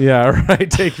jail. Yeah, right.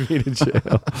 Take me to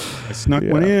jail. I snuck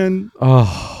one in.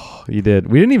 Oh, you did.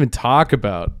 We didn't even talk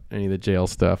about any of the jail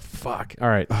stuff. Fuck. All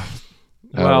right.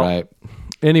 All right.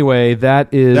 Anyway,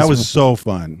 that was so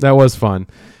fun. That was fun.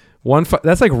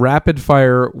 That's like rapid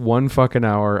fire 1 fucking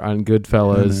hour on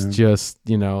Goodfellas. Just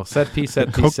set piece.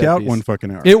 Coked out 1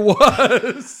 fucking hour. It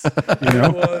was.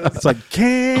 It's like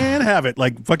can't have it.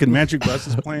 Like fucking Magic Bus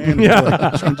is playing.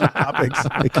 Like, changing topics.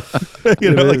 Like,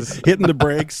 like hitting the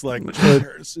brakes. Like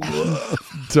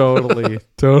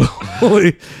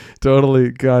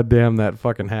totally. Goddamn that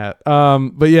fucking hat.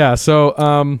 But yeah.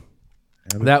 So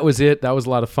that was it. That was a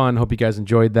lot of fun. Hope you guys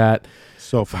enjoyed that.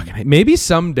 So fucking maybe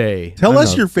someday. Tell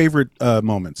us your favorite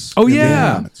moments. Oh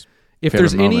yeah. If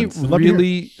there's any moments.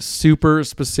 really super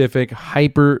specific,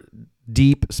 hyper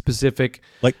deep specific,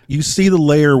 like you see the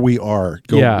layer we are.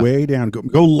 Go way down.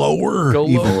 Go lower. Go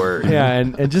lower. Yeah,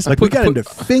 and just like we got into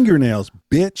fingernails,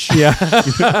 bitch. Yeah.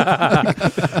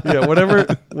 Yeah.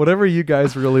 Whatever you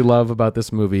guys really love about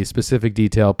this movie, specific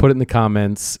detail, put it in the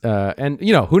comments. And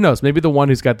who knows? Maybe the one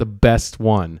who's got the best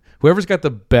one, whoever's got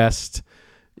the best.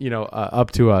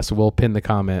 Up to us. We'll pin the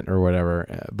comment or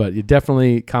whatever. But you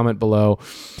definitely comment below.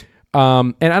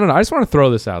 And I don't know. I just want to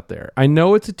throw this out there. I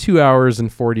know it's a 2 hours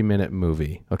and 40-minute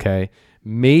movie. Okay,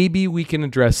 maybe we can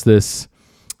address this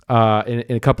in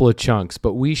a couple of chunks.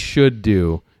 But we should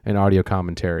do an audio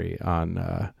commentary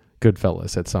on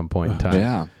Goodfellas at some point in time.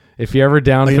 Yeah. If you're ever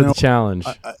down for the challenge.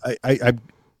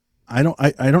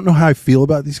 I don't know how I feel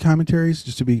about these commentaries,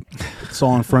 just to be it's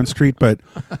all on Front Street, but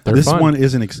this one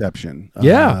is an exception.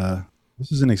 Yeah.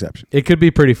 This is an exception. It could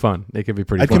be pretty fun. I'd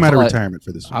come out of retirement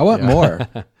for this one. I want more.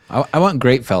 I want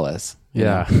great fellas.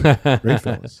 Yeah. Great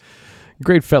fellas.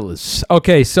 Great fellas.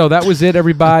 Okay, so that was it,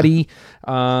 everybody.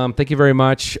 Thank you very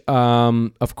much.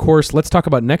 Of course, let's talk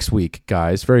about next week,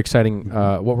 guys. Very exciting.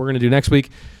 What we're going to do next week.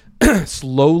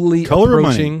 Slowly Color of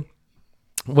approaching. Money.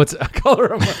 What's a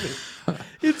color of money?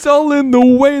 It's all in the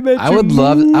way that I you would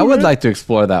move I would it. like to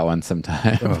explore that one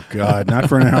sometime. Oh God, not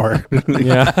for an hour.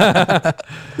 Yeah.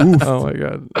 Oh my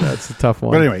God, that's a tough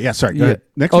one. But anyway, yeah. Sorry. Go ahead.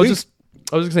 Next I was week.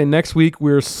 gonna say next week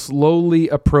we're slowly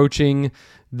approaching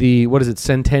the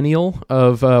centennial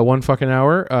of One Fucking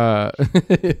Hour,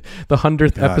 the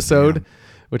 100th episode. damn.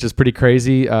 Which is pretty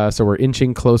crazy. So we're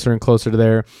inching closer and closer to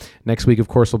there. Next week, of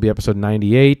course, will be episode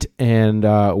 98, and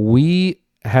we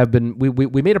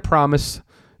made a promise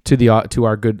to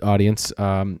our good audience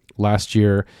last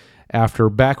year,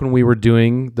 back when we were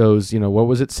doing those, what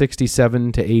was it,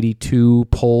 67 to 82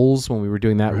 polls when we were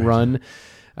doing that run.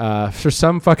 For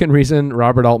some fucking reason,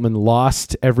 Robert Altman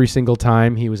lost every single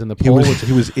time he was in the poll.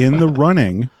 He was in the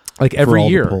running. Like for every all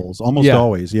the year. polls. Almost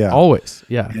always, yeah. Always,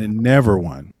 yeah. And never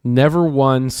won. Never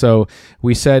won. So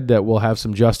we said that we'll have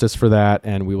some justice for that,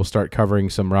 and we will start covering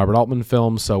some Robert Altman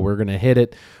films. So we're going to hit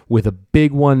it with a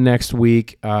big one next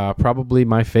week. Probably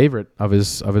my favorite of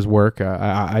his work,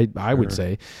 I would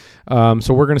say.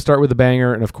 So we're going to start with a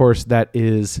banger, and of course that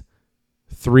is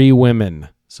Three Women.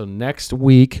 So next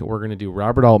week we're going to do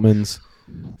Robert Altman's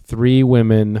Three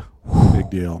Women. Big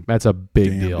deal. That's a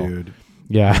big deal. Dude.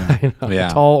 Yeah, I know. Yeah.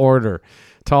 Tall order.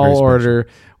 Very Order.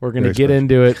 We're going to Very get special.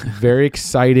 into it. Very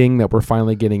exciting that we're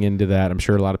finally getting into that. I'm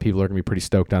sure a lot of people are going to be pretty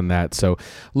stoked on that. So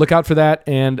look out for that.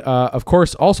 And of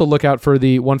course, also look out for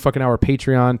the One Fucking Hour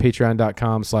Patreon.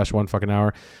 Patreon.com/One Fucking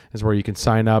Hour is where you can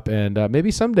sign up. And maybe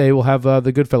someday we'll have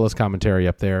the Goodfellas commentary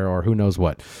up there, or who knows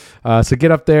what. So get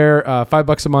up there,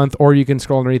 $5 a month, or you can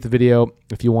scroll underneath the video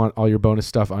if you want all your bonus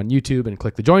stuff on YouTube and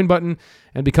click the join button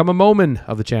and become a Moman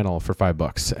of the channel for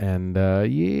 $5. And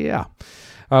yeah.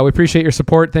 We appreciate your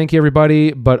support. Thank you,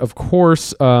 everybody. But of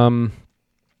course, I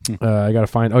got to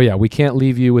find. Oh yeah, we can't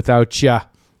leave you without ya.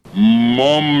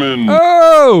 Moment.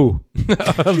 Oh,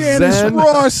 Janice Zen.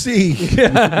 Rossi.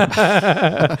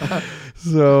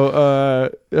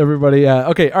 So everybody,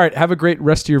 okay, all right. Have a great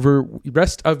rest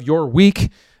of your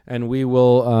week, and we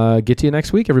will get to you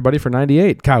next week, everybody, for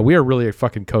 98. God, we are really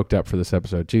fucking coked up for this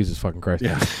episode. Jesus fucking Christ.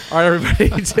 Yeah. All right,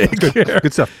 everybody, take care.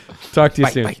 Good stuff. Talk to you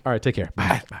soon. All right, take care.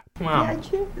 Bye.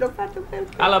 L'ho fatto per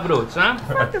te. Alla brucia, eh?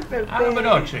 Fatto per te. Alla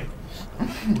veloce.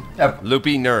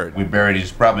 Loopy nerd. We buried.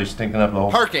 He's probably stinking up the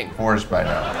whole forest by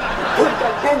now. Tutto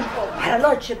il tempo.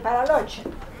 Paraloce.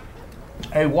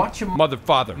 Hey, watch your mother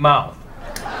father mouth.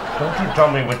 Don't you tell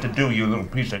me what to do, you little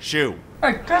piece of shoe.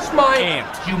 Hey, that's my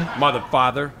aunt, you mother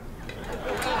father.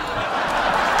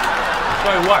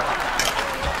 Tell you what.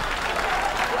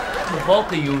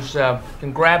 Both of you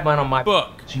can grab one of my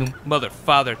books, you mother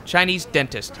father, Chinese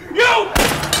dentist. You!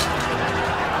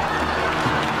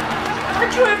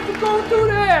 Why'd you have to go do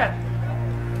that?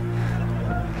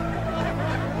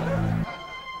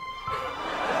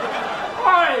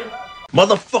 Why?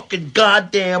 Motherfucking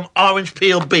goddamn orange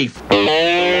peel beef.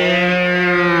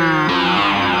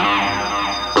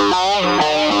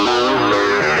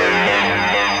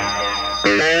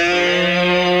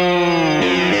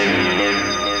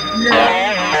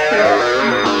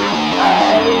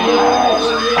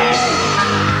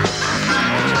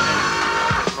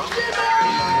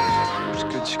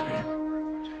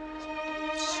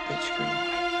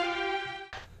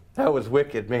 That was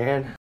wicked, man.